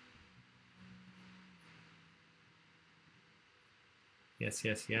 yes.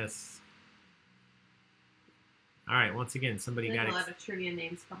 Yes. All right, once again, somebody got it. A lot of trivia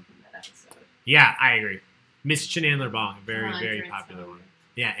names come from that episode. Yeah, I agree. Miss Chenandler Bong, very popular one.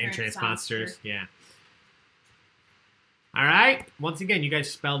 Yeah, and Transponsters. Yeah. All right. Once again, you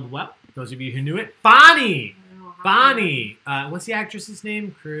guys spelled well. Those of you who knew it. Bonnie. What's the actress's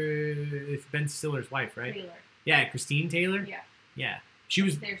name? Ben Stiller's wife, right? Taylor. Yeah, Christine Taylor. Yeah. She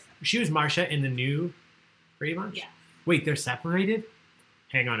was Marsha in the new Brady Bunch. Yeah. Wait, they're separated?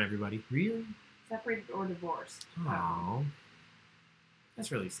 Hang on, everybody. Really? Separated or divorced. Oh.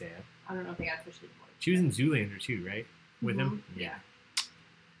 That's really sad. I don't know if they got officially divorced. She was in Zoolander too, right? With him? Yeah.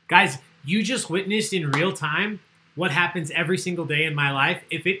 Guys, you just witnessed in real time what happens every single day in my life.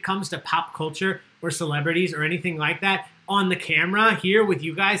 If it comes to pop culture or celebrities or anything like that, on the camera here with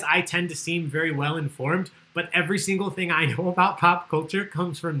you guys, I tend to seem very well informed, but every single thing I know about pop culture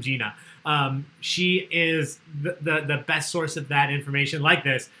comes from Gina. She is the best source of that information like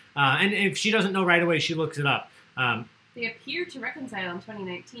this. And if she doesn't know right away, she looks it up. They appear to reconcile in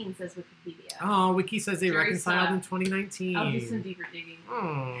 2019, says Wikipedia. Oh, Wiki says they reconciled in 2019. I'll do some deeper digging.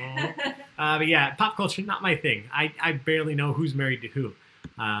 But yeah, pop culture, not my thing. I barely know who's married to who.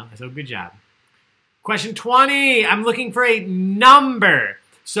 So good job. Question 20. I'm looking for a number.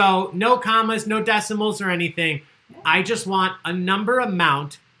 So no commas, no decimals or anything. I just want a number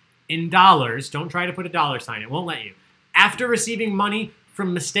amount in dollars. Don't try to put a dollar sign. It won't let you. After receiving money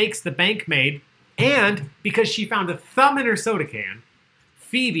from mistakes the bank made, and because she found a thumb in her soda can,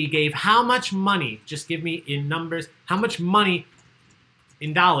 Phoebe gave how much money? Just give me in numbers. How much money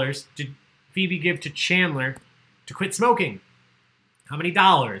in dollars did Phoebe give to Chandler to quit smoking? How many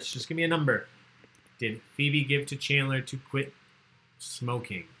dollars? Just give me a number. Did Phoebe give to Chandler to quit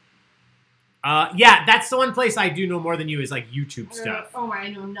smoking? Yeah, that's the one place I do know more than you is like YouTube stuff. Oh, I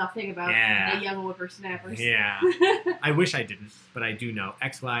know nothing about the young whippersnappers. Yeah. I wish I didn't, but I do know.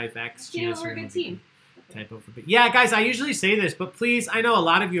 X, Y, X, Gina, we're a good team. Typo for B. Yeah, guys, I usually say this, but please, I know a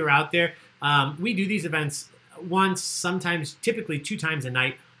lot of you are out there. We do these events once, sometimes, typically 2 times a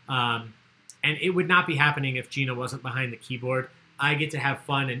night, and it would not be happening if Gina wasn't behind the keyboard. I get to have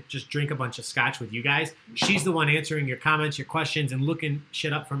fun and just drink a bunch of scotch with you guys. She's the one answering your comments, your questions, and looking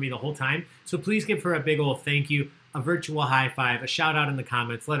shit up for me the whole time. So please give her a big old thank you, a virtual high five, a shout out in the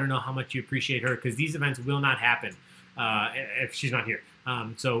comments. Let her know how much you appreciate her, because these events will not happen if she's not here.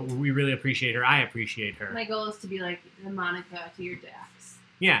 So we really appreciate her. I appreciate her. My goal is to be like the Monica to your Dax.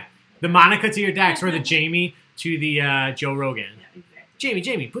 Yeah, the Monica to your Dax, or the Jamie to the Joe Rogan. Yeah, exactly.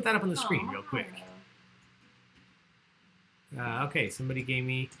 Jamie, put that up on the screen real quick. Okay, somebody gave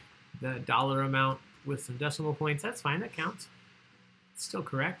me the dollar amount with some decimal points. That's fine. That counts. It's still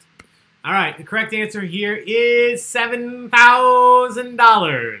correct. All right, the correct answer here is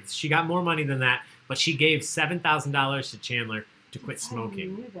 $7,000. She got more money than that, but she gave $7,000 to Chandler to quit I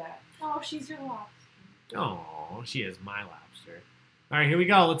smoking. knew that. Oh, she's your lobster. Oh, she is my lobster. All right, here we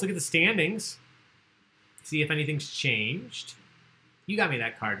go. Let's look at the standings. See if anything's changed. You got me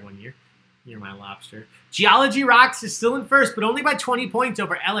that card one year. You're my lobster. Geology Rocks is still in first, but only by 20 points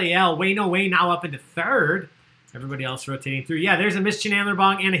over LAL. Way No Way now up into third. Everybody else rotating through. Yeah, there's a Miss Chandler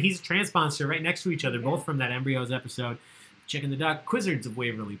Bong and a He's a Transponster right next to each other, both from that Embryos episode. Chicken the Duck, Quizzards of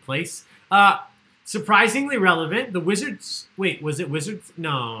Waverly Place. Surprisingly relevant. The Wizards... Wait, was it Wizards?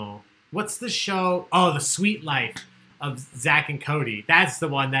 No. What's the show? Oh, The Sweet Life of Zach and Cody. That's the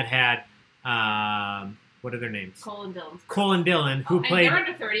one that had... what are their names? Cole and Dylan. Cole and Dylan, who played... They're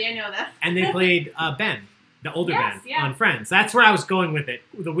under 30, I know that. And they played Ben, the older Ben, on Friends. That's where I was going with it.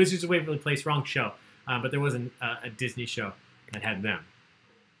 The Wizards of Waverly Place, wrong show. But there was a Disney show that had them.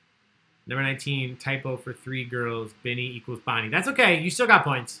 Number 19, typo for 3 girls. Benny equals Bonnie. That's okay. You still got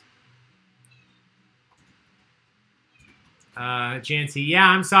points. Jancy, yeah,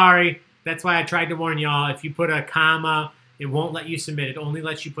 I'm sorry. That's why I tried to warn y'all. If you put a comma, it won't let you submit. It only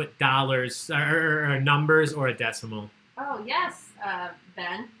lets you put dollars or numbers or a decimal. Oh, yes,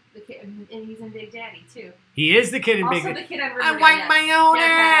 Ben. The kid, and he's in Big Daddy, too. He is the kid in Big Daddy. Also the kid on Riverdale. I wipe my own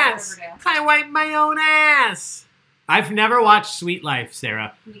ass. I wipe my own ass. I've never watched Sweet Life,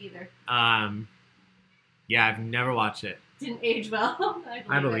 Sarah. Me either. Yeah, I've never watched it. Didn't age well.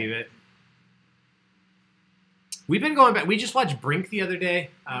 I believe it. We've been going back. We just watched Brink the other day.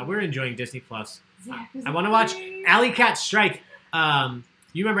 We're enjoying Disney Plus. I want to watch Alley Cat Strike. You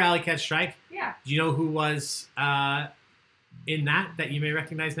remember Alley Cat Strike? Yeah. Do you know who was in that you may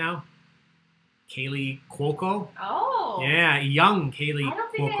recognize now? Kaylee Cuoco. Oh. Yeah, young Kaylee Cuoco. I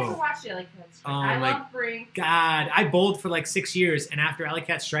don't think I ever watched Alley Cat Strike. I love Brink. God, I bowled for like 6 years, and after Alley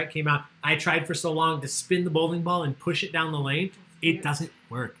Cat Strike came out, I tried for so long to spin the bowling ball and push it down the lane. It doesn't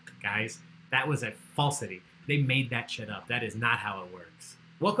work, guys. That was a falsity. They made that shit up. That is not how it works.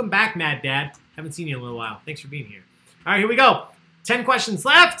 Welcome back, Mad Dad. Haven't seen you in a little while. Thanks for being here. All right, here we go. 10 questions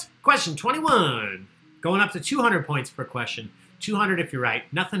left. Question 21. Going up to 200 points per question. 200 if you're right.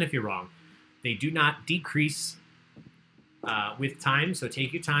 Nothing if you're wrong. They do not decrease with time, so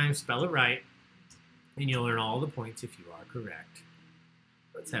take your time, spell it right, and you'll earn all the points if you are correct.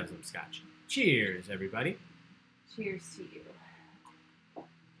 Let's have some scotch. Cheers, everybody. Cheers to you.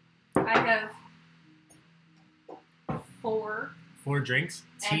 I have 4 drinks.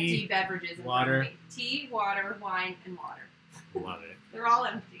 empty beverages in front water. of me. Tea, water, wine, and water. Love it. They're all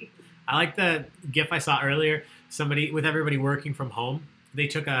empty. I like the GIF I saw earlier. Somebody, with everybody working from home, they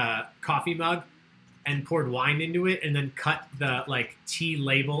took a coffee mug and poured wine into it and then cut the tea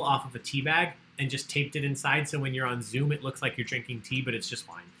label off of a tea bag and just taped it inside so when you're on Zoom it looks like you're drinking tea, but it's just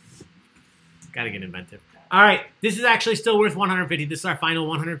wine. Gotta get inventive. All right, this is actually still worth 150. This is our final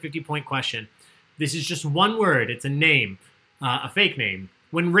 150-point question. This is just one word. It's a name, a fake name.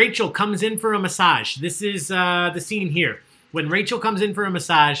 When Rachel comes in for a massage, this is the scene here. When Rachel comes in for a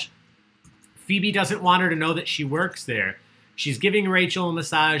massage, Phoebe doesn't want her to know that she works there. She's giving Rachel a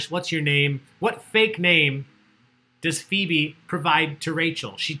massage. What's your name? What fake name does Phoebe provide to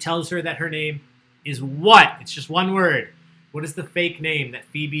Rachel? She tells her that her name is what? It's just one word. What is the fake name that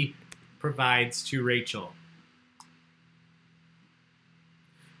Phoebe provides to Rachel?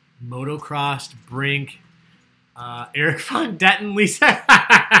 Motocrossed, Brink, Eric Von Detten, Lisa.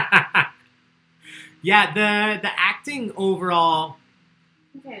 Yeah, the acting overall.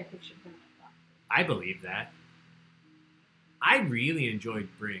 Okay, a picture from my phone. I believe that. I really enjoyed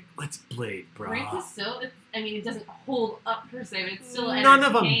Brink. Let's play, bro. Brink is still, it doesn't hold up per se, but it's still None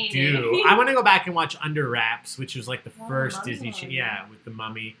of them entertaining. do. I want to go back and watch Under Wraps, which was like the first Mummy Disney one. yeah, with the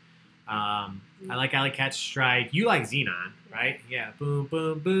mummy. I like Alley Cat Strike. You like Xenon, right? Yeah. Boom,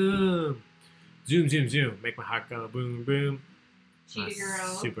 boom, boom. Zoom, zoom, zoom. Make my heart go boom, boom. Cheetah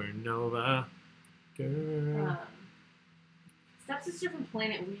Girl. Supernova girl. Stepsister from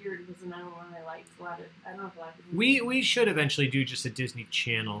Planet Weird was another one I liked. I don't know if a lot of people. We should eventually do just a Disney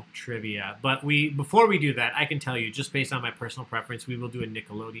Channel trivia, but before we do that, I can tell you, just based on my personal preference, we will do a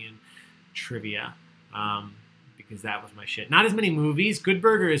Nickelodeon trivia, because that was my shit. Not as many movies. Good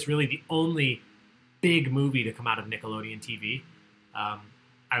Burger is really the only big movie to come out of Nickelodeon TV. I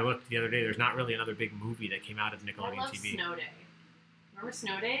looked the other day. There's not really another big movie that came out of Nickelodeon I love TV. Snow Day. Remember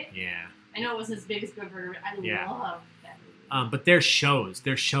Snow Day? Yeah. I know it wasn't as big as Good Burger, but I love that movie. But their shows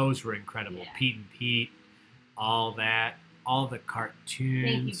were incredible. Yeah. Pete and Pete, all that, all the cartoons.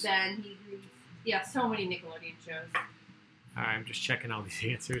 Thank you, Ben. Yeah, so many Nickelodeon shows. All right, I'm just checking all these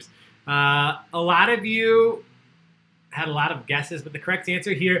answers. A lot of you had a lot of guesses, but the correct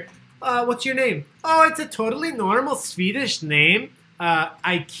answer here, what's your name? Oh, it's a totally normal Swedish name,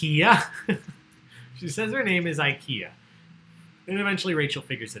 IKEA. She says her name is IKEA. And eventually Rachel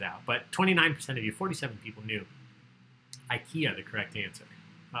figures it out. But 29% of you, 47 people knew IKEA, the correct answer.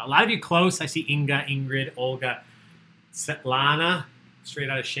 A lot of you close. I see Inga, Ingrid, Olga, Svetlana, straight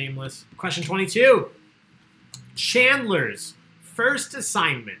out of Shameless. Question 22. Chandler's first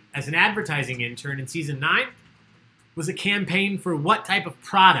assignment as an advertising intern in season 9 was a campaign for what type of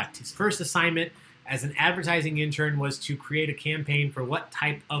product? His first assignment as an advertising intern was to create a campaign for what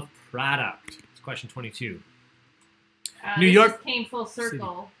type of product? It's question 22. New York just came full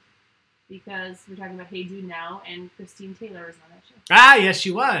circle because we're talking about Hey Dude now, and Christine Taylor was on that show. Ah, yes, she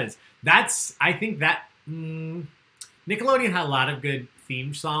was. I think that Nickelodeon had a lot of good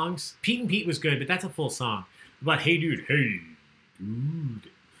theme songs. Pete and Pete was good, but that's a full song. But Hey Dude, it's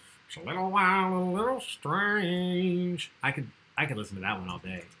a little wild, a little strange. I could listen to that one all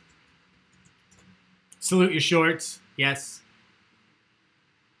day. Salute your shorts. Yes.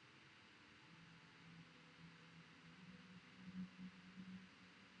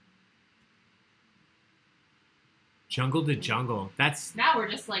 Jungle to Jungle. That's now we're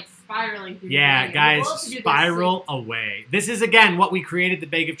just like spiraling through. Yeah, guys, spiral away. This is again what we created the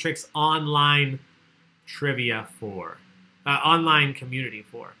Baig of Tricks online trivia for, online community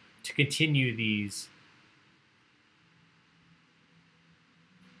for, to continue these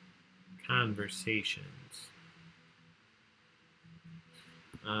conversations.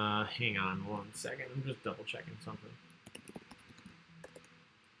 Hang on one second. I'm just double checking something.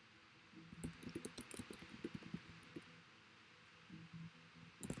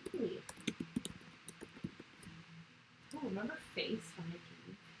 Oh, remember Face from Mickey?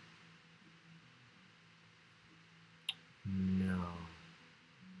 No.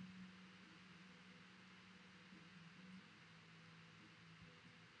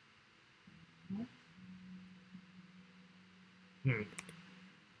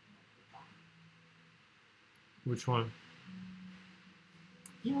 Which one?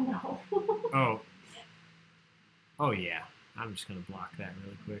 You know. Oh yeah. I'm just gonna block that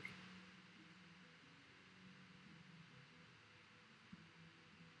really quick.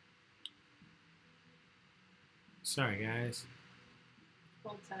 Sorry, guys.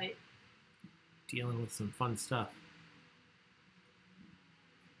 Hold tight. Dealing with some fun stuff.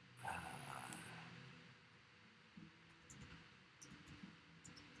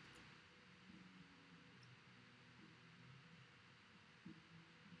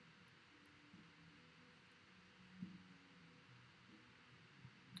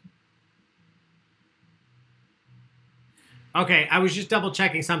 Okay, I was just double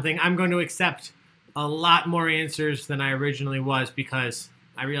checking something. I'm going to accept a lot more answers than I originally was because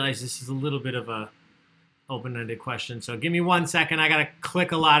I realize this is a little bit of a open-ended question. So give me 1 second. I got to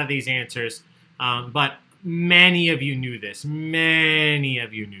click a lot of these answers. But many of you knew this. Many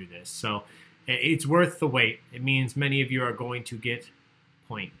of you knew this. So it's worth the wait. It means many of you are going to get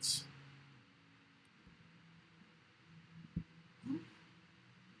points.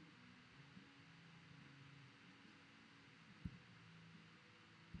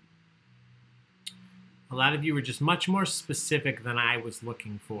 A lot of you were just much more specific than I was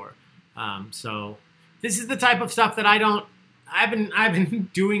looking for. So this is the type of stuff that I've been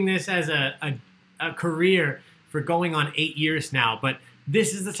doing this as a career for going on 8 years now. But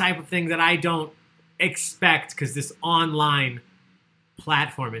this is the type of thing that I don't expect because this online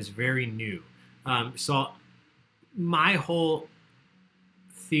platform is very new. So my whole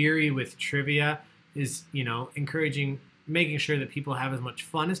theory with trivia is, making sure that people have as much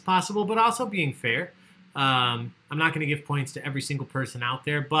fun as possible, but also being fair. I'm not going to give points to every single person out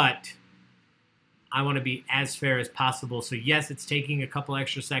there, but I want to be as fair as possible. So yes, it's taking a couple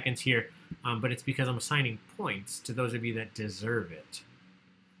extra seconds here, but it's because I'm assigning points to those of you that deserve it.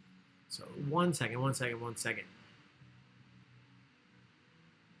 So 1 second.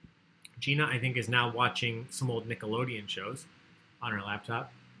 Gina, I think, is now watching some old Nickelodeon shows on her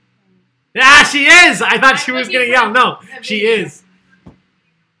laptop. Ah, she is! I thought she was going to yell. No, she is.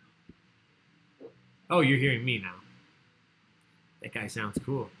 Oh, you're hearing me now. That guy sounds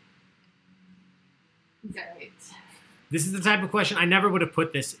cool. Right. This is the type of question I never would have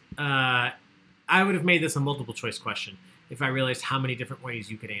put this. I would have made this a multiple choice question if I realized how many different ways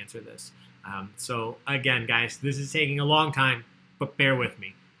you could answer this. So again, guys, this is taking a long time, but bear with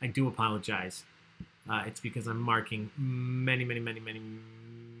me. I do apologize. It's because I'm marking many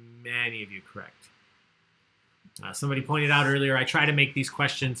of you correct. Somebody pointed out earlier, I try to make these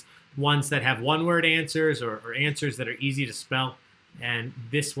questions ones that have one-word answers or answers that are easy to spell. And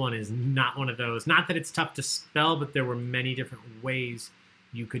this one is not one of those. Not that it's tough to spell, but there were many different ways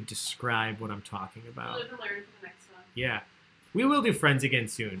you could describe what I'm talking about. We'll live and learn for the next one. Yeah. We will do Friends again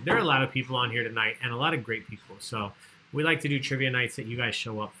soon. There are a lot of people on here tonight and a lot of great people. So we like to do trivia nights that you guys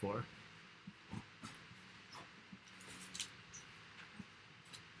show up for.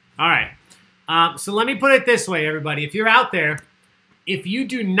 All right. So let me put it this way, everybody. If you're out there, if you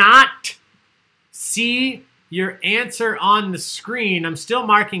do not see your answer on the screen, I'm still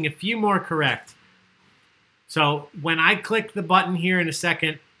marking a few more correct. So when I click the button here in a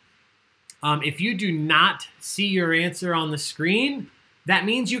second, if you do not see your answer on the screen, that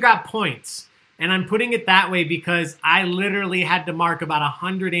means you got points. And I'm putting it that way because I literally had to mark about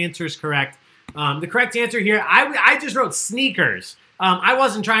 100 answers correct. The correct answer here, I just wrote sneakers. I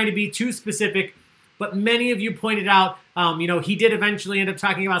wasn't trying to be too specific, but many of you pointed out, he did eventually end up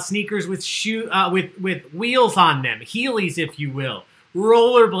talking about sneakers with with wheels on them, Heelys, if you will,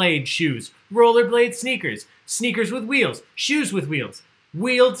 rollerblade shoes, rollerblade sneakers, sneakers with wheels, shoes with wheels,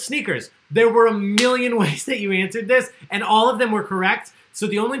 wheeled sneakers. There were a million ways that you answered this, and all of them were correct. So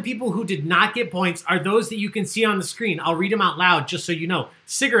the only people who did not get points are those that you can see on the screen. I'll read them out loud just so you know.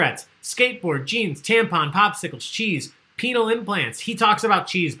 Cigarettes, skateboard, jeans, tampon, popsicles, cheese, penile implants. He talks about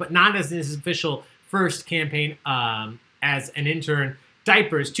cheese, but not as his official first campaign as an intern.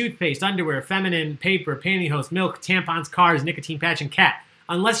 Diapers, toothpaste, underwear, feminine, paper, pantyhose, milk, tampons, cars, nicotine patch, and cat.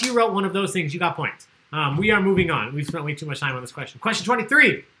 Unless you wrote one of those things, you got points. We are moving on. We've spent way too much time on this question. Question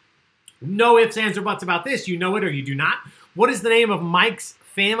 23. No ifs, ands, or buts about this. You know it or you do not. What is the name of Mike's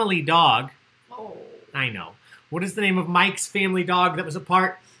family dog? Oh. I know. What is the name of Mike's family dog that was a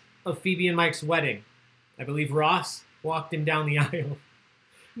part of Phoebe and Mike's wedding? I believe Ross walked him down the aisle.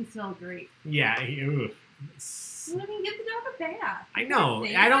 He smelled great. Yeah. I mean, give the dog a bath. I know.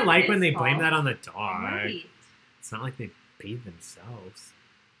 I don't like when they blame that on the dog. Right. It's not like they bathe themselves.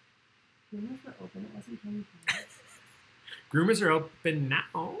 Groomers were open. It wasn't 25. Groomers are open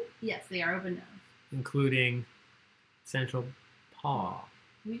now? Yes, they are open now. Including Central Paw.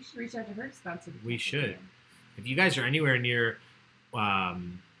 We should reach out to her to sponsor. We should. If you guys are anywhere near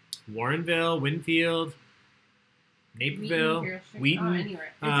Warrenville, Winfield, Naperville, Wheaton.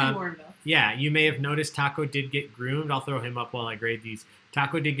 Anywhere. It's in Warrenville. Yeah, you may have noticed Taco did get groomed. I'll throw him up while I grade these.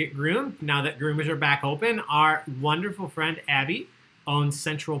 Taco did get groomed. Now that groomers are back open, our wonderful friend Abby owns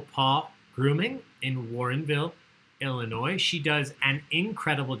Central Paw Grooming in Warrenville, Illinois. She does an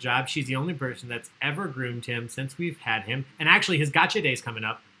incredible job. She's the only person that's ever groomed him since we've had him. And actually, his Gotcha Day is coming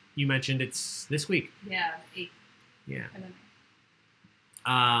up. You mentioned it's this week. Yeah, 8. Yeah.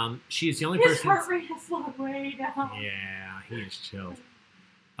 She is the only His person. heart rate has slowed way down. Yeah, he is chilled.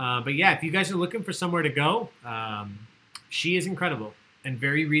 But yeah, if you guys are looking for somewhere to go, she is incredible and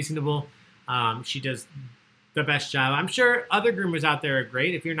very reasonable. She does the best job. I'm sure other groomers out there are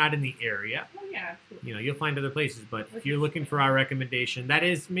great. If you're not in the area, Oh yeah. you'll find other places. But if you're looking for our recommendation, that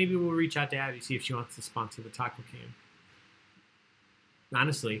is, maybe we'll reach out to Abby, see if she wants to sponsor the Taco Cam.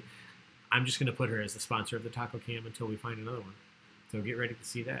 Honestly, I'm just going to put her as the sponsor of the Taco Cam until we find another one. So get ready to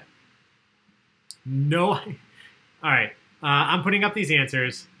see that. No. All right. I'm putting up these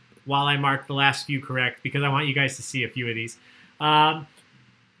answers while I mark the last few correct because I want you guys to see a few of these.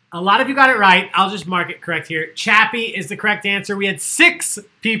 A lot of you got it right. I'll just mark it correct here. Chappie is the correct answer. We had 6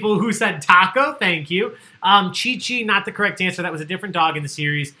 people who said taco. Thank you. Chi-Chi, not the correct answer. That was a different dog in the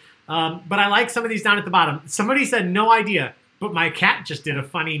series. But I like some of these down at the bottom. Somebody said no idea, but my cat just did a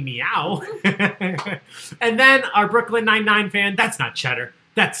funny meow. And then our Brooklyn Nine-Nine fan, that's not cheddar.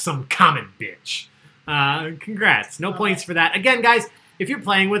 That's some common bitch. Congrats. No points for that. Again, guys, if you're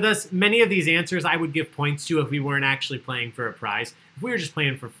playing with us, many of these answers I would give points to if we weren't actually playing for a prize. If we were just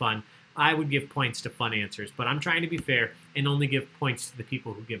playing for fun, I would give points to fun answers. But I'm trying to be fair and only give points to the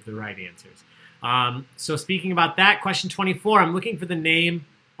people who give the right answers. So speaking about that, question 24, I'm looking for the name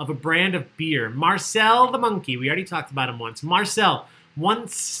of a brand of beer. Marcel the Monkey. We already talked about him once. Marcel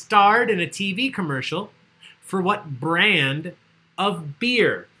once starred in a TV commercial for what brand of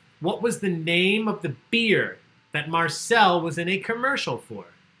beer? What was the name of the beer that Marcel was in a commercial for?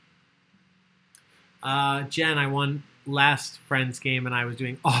 Jen, I won last Friends game and I was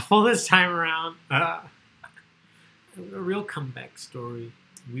doing awful this time around. A real comeback story.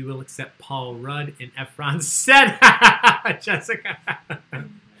 We will accept Paul Rudd and Efron said. Jessica.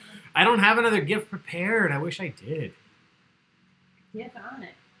 I don't have another gift prepared. I wish I did. Get on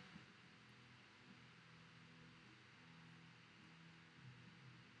it.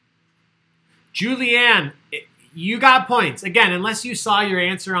 Julianne, you got points. Again, unless you saw your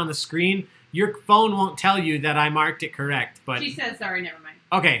answer on the screen, Your phone won't tell you that I marked it correct, but She said sorry, never mind.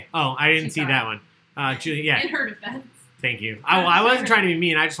 okay. Oh, I didn't She's see sorry. that one. Julie, yeah. In her defense. Thank you. I wasn't trying to be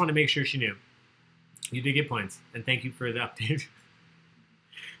mean. I just want to make sure she knew. You did get points, and thank you for the update.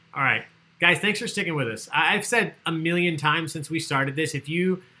 All right, guys, thanks for sticking with us. I've said a million times since we started this, if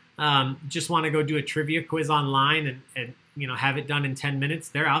you just want to go do a trivia quiz online and have it done in 10 minutes,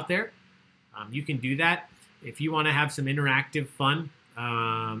 they're out there. You can do that. If you want to have some interactive fun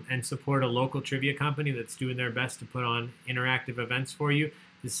and support a local trivia company that's doing their best to put on interactive events for you,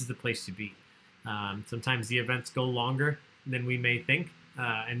 this is the place to be. Sometimes the events go longer than we may think,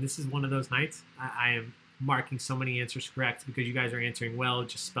 and this is one of those nights. I am marking so many answers correct because you guys are answering well,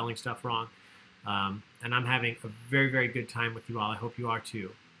 just spelling stuff wrong. And I'm having a very, very good time with you all. I hope you are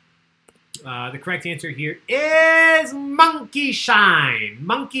too. The correct answer here is Monkey Shine.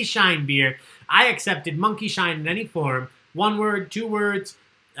 Monkey Shine beer. I accepted Monkey Shine in any form. One word, 2 words.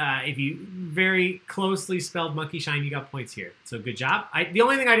 If you very closely spelled Monkey Shine, you got points here. So good job. The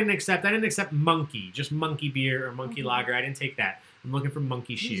only thing I didn't accept monkey. Just monkey beer or monkey lager. I didn't take that. I'm looking for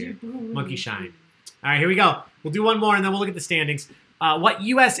monkey sheer. Monkey Shine. All right, here we go. We'll do one more, and then we'll look at the standings. What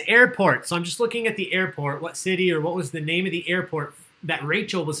U.S. airport? So I'm just looking at the airport. What city or what was the name of the airport that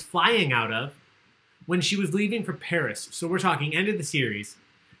Rachel was flying out of when she was leaving for Paris? So we're talking end of the series.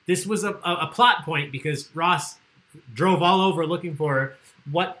 This was a plot point because Ross drove all over looking for her.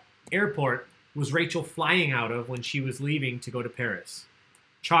 What airport was Rachel flying out of when she was leaving to go to Paris?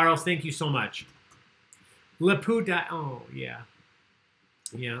 Charles, thank you so much. Le Poudai. Oh, yeah.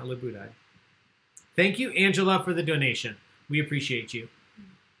 Yeah, Le Poudai. Thank you, Angela, for the donation. We appreciate you.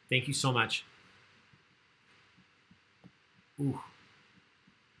 Thank you so much. Ooh.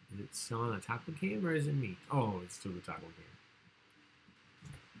 Is it still on the taco cam or is it me? Oh, it's still the taco cam.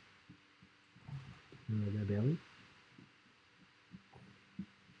 That belly?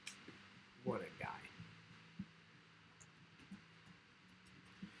 What a guy.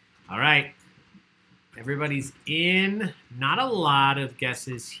 All right. Everybody's in. Not a lot of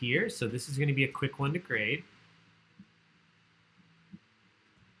guesses here, so this is going to be a quick one to grade.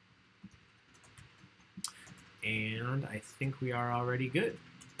 And I think we are already good.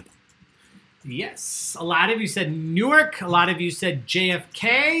 Yes. A lot of you said Newark. A lot of you said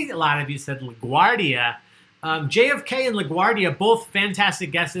JFK. A lot of you said LaGuardia. JFK and LaGuardia, both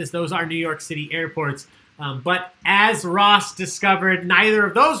fantastic guesses. Those are New York City airports. But as Ross discovered, neither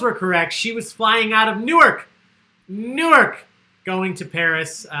of those were correct. She was flying out of Newark. Newark, going to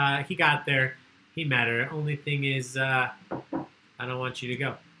Paris. He got there. He met her. Only thing is, I don't want you to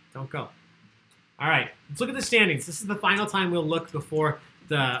go. Don't go. All right, let's look at the standings. This is the final time we'll look before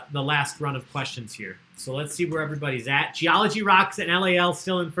the last run of questions here. So let's see where everybody's at. Geology Rocks and LAL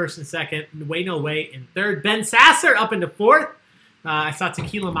still in first and second. Way No Way in third. Ben Sasser up into fourth. I saw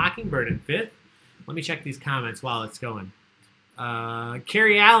Tequila Mockingbird in fifth. Let me check these comments while it's going.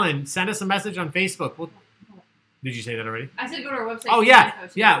 Carrie Allen, send us a message on Facebook. Did you say that already? I said go to our website. Oh, yeah.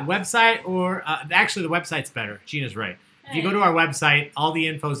 Yeah, website or... actually, the website's better. Gina's right. If you go to our website, all the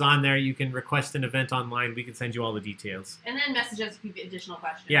info's on there. You can request an event online. We can send you all the details. And then message us if you have additional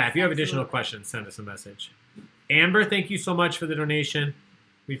questions. Yeah, if you have additional questions, send us a message. Amber, thank you so much for the donation.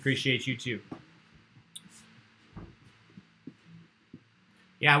 We appreciate you too.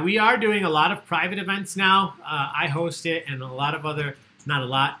 Yeah, we are doing a lot of private events now. I host it, and a lot of other, not a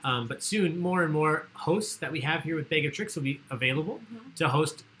lot, but soon more and more hosts that we have here with Baig of Tricks will be available to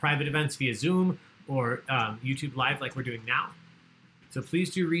host private events via Zoom or YouTube Live like we're doing now. So please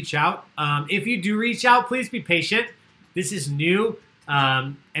do reach out. If you do reach out, please be patient. This is new,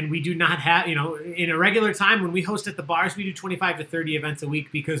 and we do not have, in a regular time when we host at the bars, we do 25 to 30 events a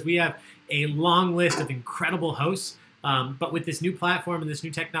week because we have a long list of incredible hosts. But with this new platform and this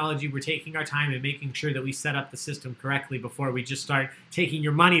new technology, we're taking our time and making sure that we set up the system correctly before we just start taking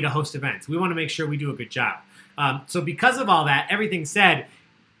your money to host events. We want to make sure we do a good job. So because of all that, everything said,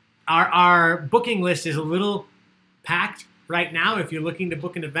 our booking list is a little packed right now. If you're looking to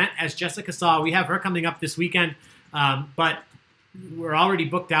book an event, as Jessica saw, we have her coming up this weekend, but we're already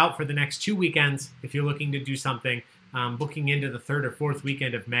booked out for the next 2 weekends. If you're looking to do something, booking into the 3rd or 4th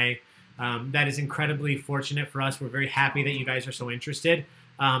weekend of May. That is incredibly fortunate for us. We're very happy that you guys are so interested,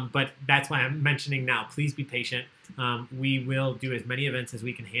 but that's why I'm mentioning now. Please be patient. We will do as many events as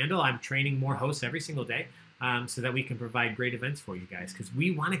we can handle. I'm training more hosts every single day so that we can provide great events for you guys because we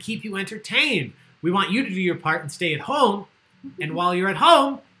want to keep you entertained. We want you to do your part and stay at home, and while you're at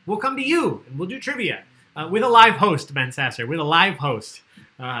home, we'll come to you and we'll do trivia with a live host, Ben Sasser, with a live host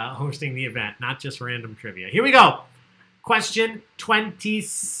hosting the event, not just random trivia. Here we go. Question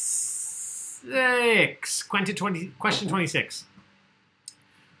 26. Question 26.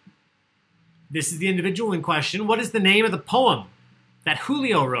 This is the individual in question. What is the name of the poem that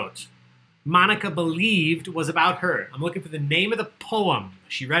Julio wrote? Monica believed was about her. I'm looking for the name of the poem.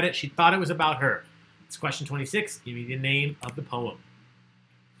 She read it. She thought it was about her. It's question 26. Give me the name of the poem.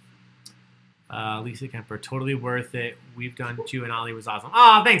 Lisa Kemper, totally worth it. We've done too, and Ollie was awesome.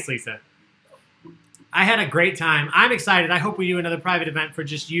 Oh, thanks, Lisa. I had a great time. I'm excited. I hope we do another private event for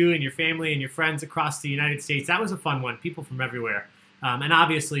just you and your family and your friends across the United States. That was a fun one. People from everywhere. And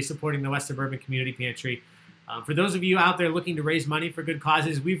obviously supporting the West Suburban Community Pantry. For those of you out there looking to raise money for good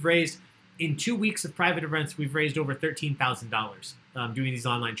causes, we've raised, in 2 weeks of private events, we've raised over $13,000 doing these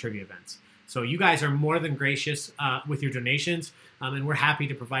online trivia events. So you guys are more than gracious with your donations, and we're happy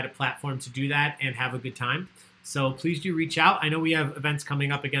to provide a platform to do that and have a good time. So please do reach out. I know we have events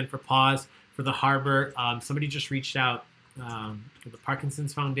coming up again for Pause, for the Harbor. Somebody just reached out for the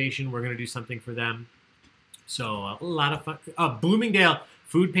Parkinson's Foundation. We're going to do something for them. So a lot of fun. Bloomingdale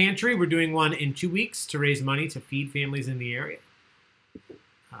Food Pantry. We're doing one in 2 weeks to raise money to feed families in the area.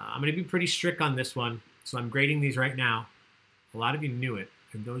 I'm going to be pretty strict on this one, so I'm grading these right now. A lot of you knew it,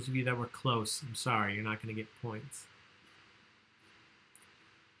 and those of you that were close, I'm sorry, you're not going to get points.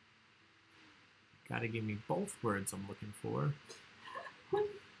 Got to give me both words I'm looking for.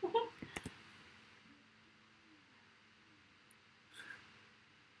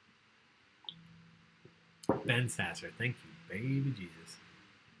 Ben Sasser, thank you, baby Jesus.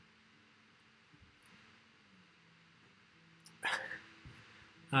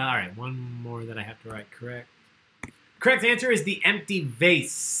 All right, one more that I have to write correct. Correct answer is the empty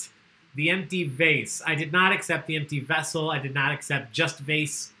vase. The empty vase. I did not accept the empty vessel. I did not accept just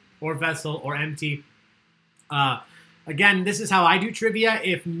vase or vessel or empty. Again, this is how I do trivia.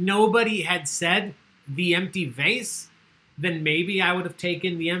 If nobody had said the empty vase, then maybe I would have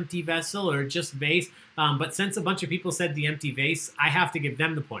taken the empty vessel or just vase. But since a bunch of people said the empty vase, I have to give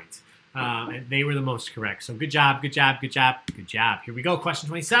them the points. And they were the most correct. So good job, good job, good job, good job. Here we go, question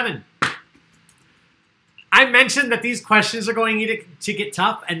 27. I mentioned that these questions are going to get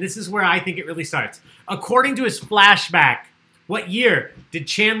tough, and this is where I think it really starts. According to his flashback, what year did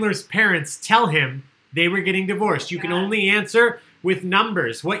Chandler's parents tell him they were getting divorced? You can only answer with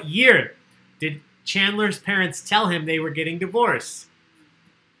numbers. What year did Chandler's parents tell him they were getting divorced?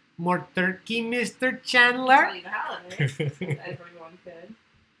 More turkey, Mr. Chandler? Everyone could.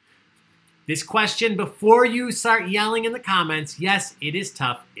 This question, before you start yelling in the comments, yes, it is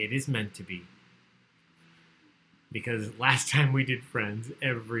tough. It is meant to be. Because last time we did Friends,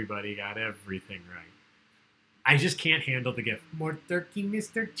 everybody got everything right. I just can't handle the gift. More turkey,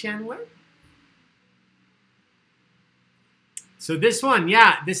 Mr. Chandler? So this one,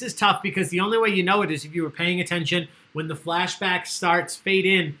 yeah, this is tough because the only way you know it is if you were paying attention. When the flashback starts, fade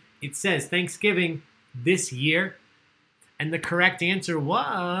in, it says Thanksgiving this year. And the correct answer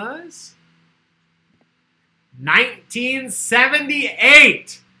was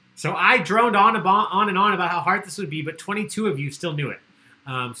 1978. So I droned on and on about how hard this would be, but 22 of you still knew it.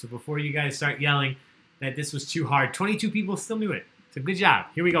 So before you guys start yelling that this was too hard, 22 people still knew it. So good job.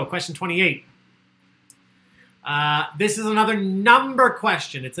 Here we go, question 28. This is another number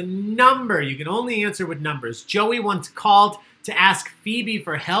question. It's a number. You can only answer with numbers. Joey once called to ask Phoebe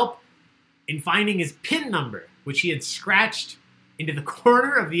for help in finding his PIN number, which he had scratched into the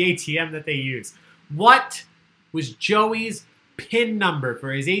corner of the ATM that they use. What was Joey's PIN number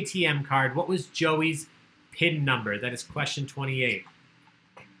for his ATM card? What was Joey's PIN number? That is question 28.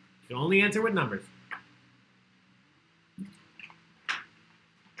 You can only answer with numbers.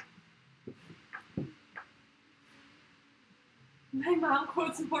 My mom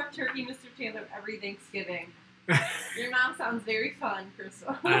quotes more turkey, Mr. Chandler, every Thanksgiving. Your mom sounds very fun,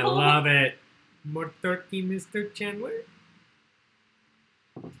 Crystal. I love it. More turkey, Mr. Chandler?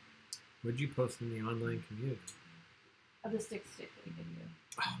 What'd you post in the online community? Of the stickly video.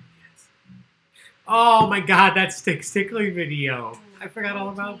 Oh, yes. Oh, my God, that stickly video. I forgot all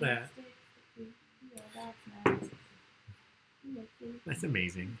about that. That's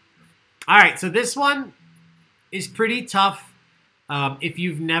amazing. All right, so this one is pretty tough. If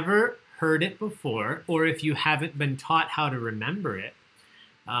you've never heard it before, or if you haven't been taught how to remember it,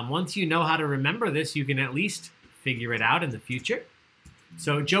 once you know how to remember this, you can at least figure it out in the future.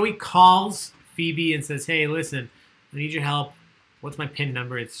 So Joey calls Phoebe and says, hey, listen, I need your help. What's my PIN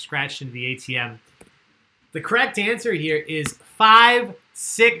number? It's scratched into the ATM. The correct answer here is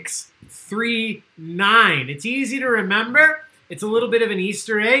 5639. It's easy to remember. It's a little bit of an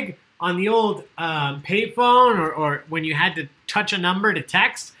Easter egg on the old payphone or when you had to touch a number to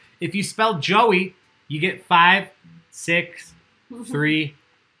text. If you spell Joey, you get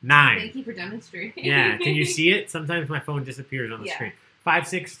 5639. Thank you for demonstrating. Yeah, can you see it? Sometimes my phone disappears on the screen.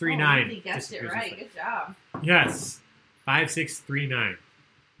 5639. Oh, Lindsay guessed it right. Good job. Yes. 5639.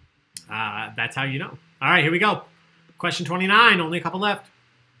 That's how you know. All right, here we go. Question 29. Only a couple left.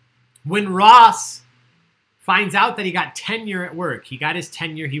 When Ross finds out that he got tenure at work, he got his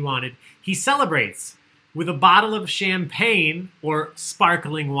tenure he wanted, he celebrates with a bottle of champagne, or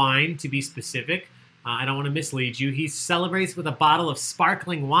sparkling wine to be specific. I don't want to mislead you. He celebrates with a bottle of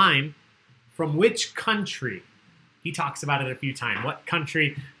sparkling wine from which country? He talks about it a few times. What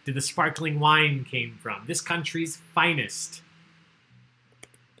country did the sparkling wine came from? This country's finest.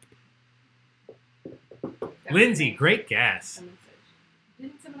 Lindsay, great guess.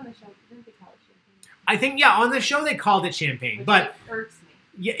 Didn't someone on the show, didn't they call it champagne? I think, yeah, on the show they called it champagne, but it irks me.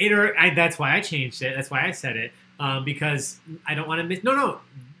 Yeah, that's why I changed it. That's why I said it, because I don't want to miss. No,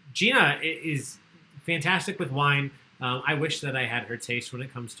 Gina is fantastic with wine. I wish that I had her taste when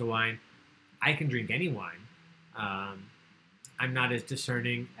it comes to wine. I can drink any wine. I'm not as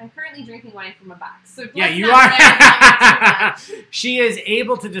discerning. I'm currently drinking wine from a box. So yeah, you are. She is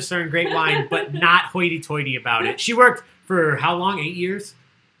able to discern great wine, but not hoity-toity about it. She worked for how long? 8 years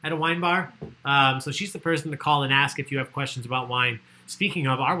at a wine bar. So she's the person to call and ask if you have questions about wine. Speaking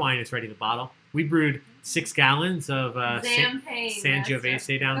of, our wine is ready to bottle. We brewed 6 gallons of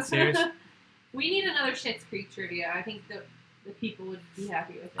Sangiovese downstairs. We need another Schitt's Creek trivia. I think the people would be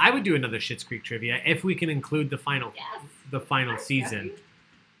happy with it. I would do another Schitt's Creek trivia if we can include the final season.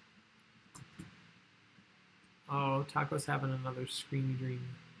 Oh, Taco's having another screamy dream.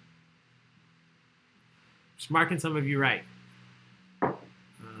 Just marking some of you right.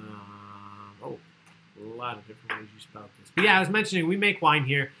 A lot of different ways you spelled this. But yeah, I was mentioning we make wine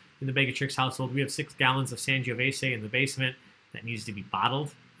here in the Baig household. We have 6 gallons of Sangiovese in the basement that needs to be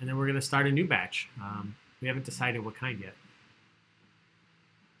bottled. And then we're going to start a new batch. We haven't decided what kind yet.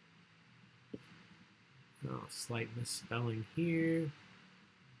 Oh, slight misspelling here.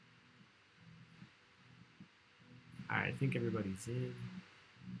 All right, I think everybody's in.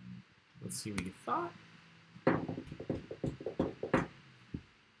 Let's see what you thought.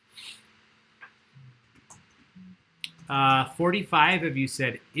 45 of you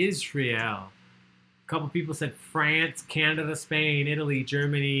said Israel. A couple people said France, Canada, Spain, Italy,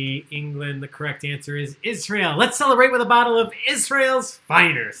 Germany, England. The correct answer is Israel. Let's celebrate with a bottle of Israel's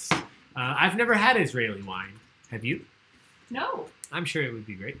finest. I've never had Israeli wine. Have you? No. I'm sure it would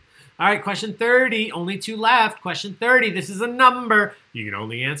be great. All right, question 30. Only 2 left. Question 30. This is a number. You can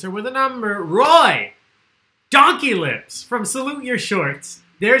only answer with a number. Roy, Donkey Lips from Salute Your Shorts.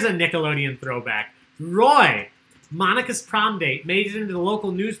 There's a Nickelodeon throwback. Roy, Monica's prom date, made it into the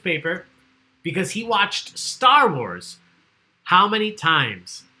local newspaper because he watched Star Wars. How many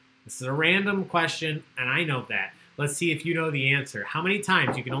times? This is a random question, and I know that. Let's see if you know the answer. How many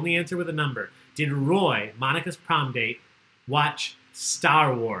times? You can only answer with a number. Did Roy, Monica's prom date, watch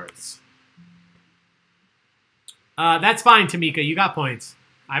Star Wars? That's fine, Tamika. You got points.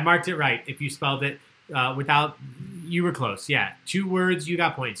 I marked it right. If you spelled it without... You were close. Yeah. 2 words, you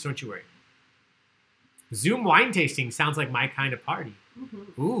got points. Don't you worry. Zoom wine tasting sounds like my kind of party.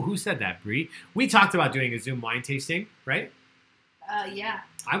 Mm-hmm. Ooh, who said that, Bree? We talked about doing a Zoom wine tasting, right? Yeah.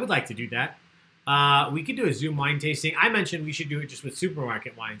 I would like to do that. We could do a Zoom wine tasting. I mentioned we should do it just with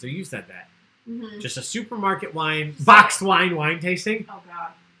supermarket wines, or you said that. Mm-hmm. Just a supermarket wine, boxed wine tasting. Oh,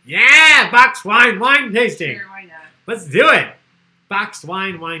 God. Yeah, boxed wine tasting. Sure, why not? Let's do it. Boxed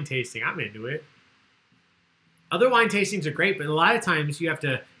wine tasting. I'm into it. Other wine tastings are great, but a lot of times you have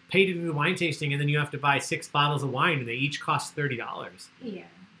to pay to do the wine tasting, and then you have to buy 6 bottles of wine, and they each cost $30. Yeah.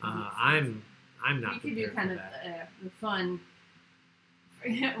 I'm not. We could do kind of the fun.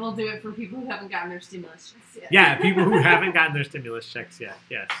 We'll do it for people who haven't gotten their stimulus checks yet. Yeah, people who haven't gotten their stimulus checks yet.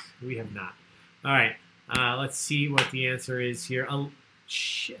 Yes, we have not. All right, let's see what the answer is here. Oh,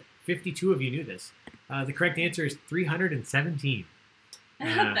 shit, 52 of you knew this. The correct answer is 317.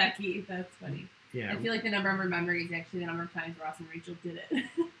 Becky, that's funny. Yeah. I feel like the number I'm remembering is actually the number of times Ross and Rachel did it.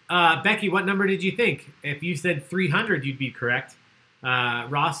 Becky, what number did you think? If you said 300, you'd be correct.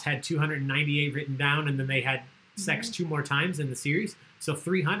 Ross had 298 written down, and then they had sex 2 more times in the series. So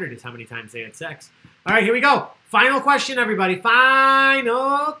 300 is how many times they had sex. All right, here we go. Final question, everybody.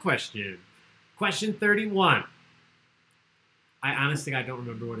 Final question. Question 31. I honestly, I don't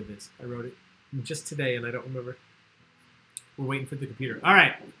remember what it is. I wrote it just today, and I don't remember. We're waiting for the computer. All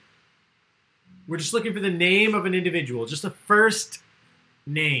right. We're just looking for the name of an individual. Just a first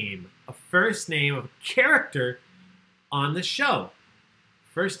name. A first name of a character on the show.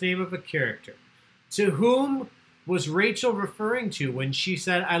 First name of a character. To whom was Rachel referring to when she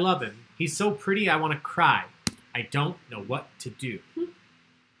said, I love him? He's so pretty, I want to cry. I don't know what to do.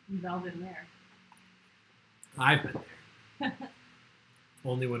 You've all been there. I've been there.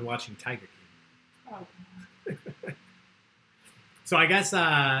 only when watching Tiger King. Oh. So I guess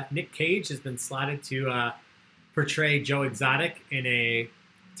Nick Cage has been slotted to portray Joe Exotic in a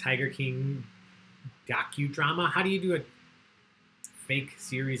Tiger King docudrama. How do you do a fake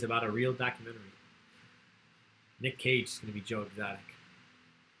series about a real documentary? Nick Cage is going to be Joe Exotic.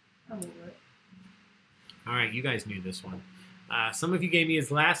 I'll move it. All right, you guys knew this one. Some of you gave me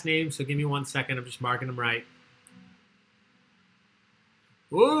his last name, so give me 1 second. I'm just marking them right.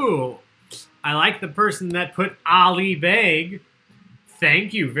 Ooh, I like the person that put Ali Baig.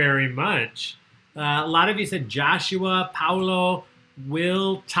 Thank you very much. A lot of you said Joshua, Paulo,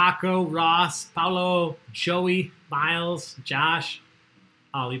 Will, Taco, Ross, Paulo, Joey, Miles, Josh,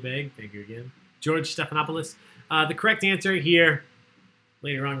 Ali Baig. Thank you again. George Stephanopoulos. The correct answer here,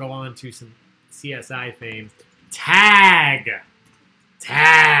 later on go on to some CSI fame. Tag.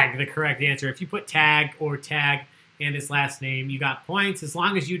 Tag, the correct answer. If you put tag or tag and his last name, you got points. As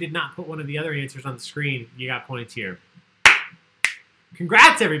long as you did not put one of the other answers on the screen, you got points here.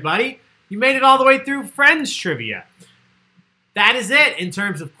 Congrats, everybody. You made it all the way through Friends Trivia. That is it in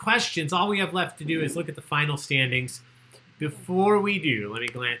terms of questions. All we have left to do is look at the final standings. Before we do, let me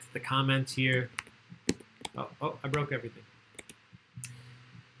glance at the comments here. Oh, I broke everything. I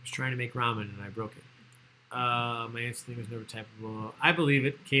was trying to make ramen and I broke it. My answer thing was never typable. I believe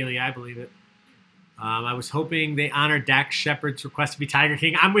it, Kaylee. I believe it. I was hoping they honored Dax Shepard's request to be Tiger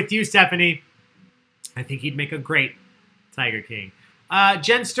King. I'm with you, Stephanie. I think he'd make a great Tiger King.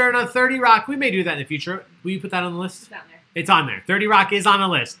 Jen Stern on 30 Rock. We may do that in the future. Will you put that on the list? It's down there. It's on there. 30 Rock is on the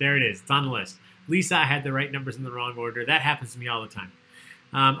list. There it is. It's on the list. Lisa had the right numbers in the wrong order. That happens to me all the time.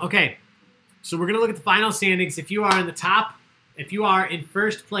 Okay, so we're going to look at the final standings. If you are in the top, if you are in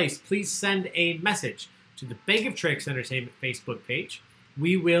first place, please send a message to the Baig of Tricks Entertainment Facebook page.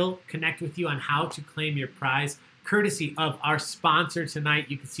 We will connect with you on how to claim your prize, courtesy of our sponsor tonight.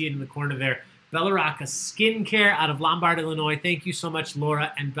 You can see it in the corner there. Bellaraca Skincare out of Lombard, Illinois. Thank you so much,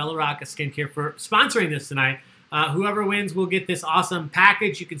 Laura and Bellaraca Skincare, for sponsoring this tonight. Whoever wins will get this awesome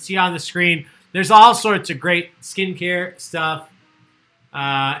package you can see on the screen. There's all sorts of great skincare stuff.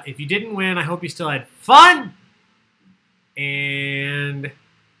 If you didn't win, I hope you still had fun. And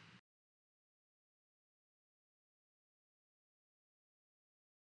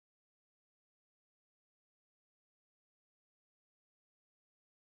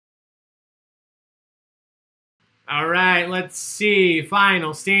all right, let's see.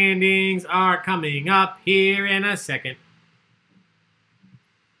 Final standings are coming up here in a second.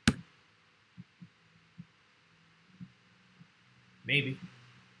 Maybe.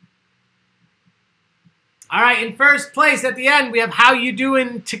 All right, in first place at the end, we have How You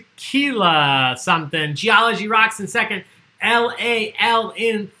Doing Tequila something. Geology Rocks in second. LAL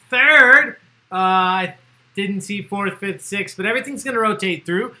in third. I didn't see fourth, fifth, sixth, but everything's going to rotate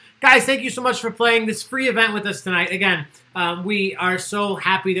through. Guys, thank you so much for playing this free event with us tonight. Again, we are so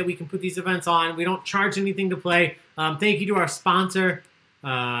happy that we can put these events on. We don't charge anything to play. Thank you to our sponsor,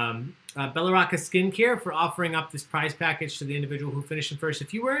 Bellaraca Skincare, for offering up this prize package to the individual who finished in first.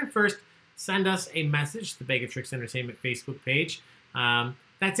 If you were in first, send us a message to the Baig of Tricks Entertainment Facebook page.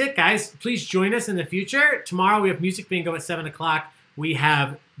 That's it, guys. Please join us in the future. Tomorrow we have Music Bingo at 7 o'clock. We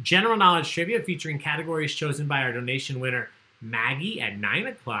have General Knowledge Trivia featuring categories chosen by our donation winner, Maggie, at 9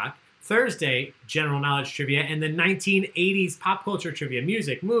 o'clock. Thursday, General Knowledge Trivia, and the 1980s pop culture trivia,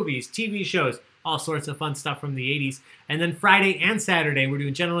 music, movies, TV shows, all sorts of fun stuff from the 80s. And then Friday and Saturday, we're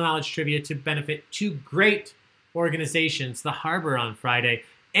doing General Knowledge Trivia to benefit two great organizations, The Harbor on Friday,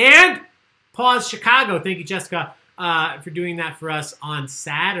 and Pause Chicago. Thank you, Jessica, for doing that for us on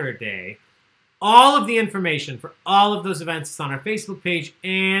Saturday. All of the information for all of those events is on our Facebook page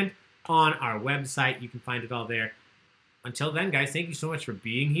and on our website. You can find it all there. Until then, guys, thank you so much for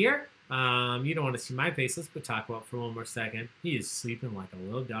being here. You don't want to see my face. Let's talk about for one more second. He is sleeping like a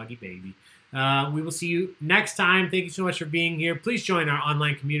little doggy baby. We will see you next time. Thank you so much for being here. Please join our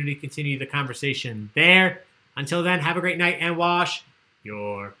online community. Continue the conversation there. Until then, have a great night and wash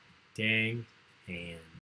your dang hands.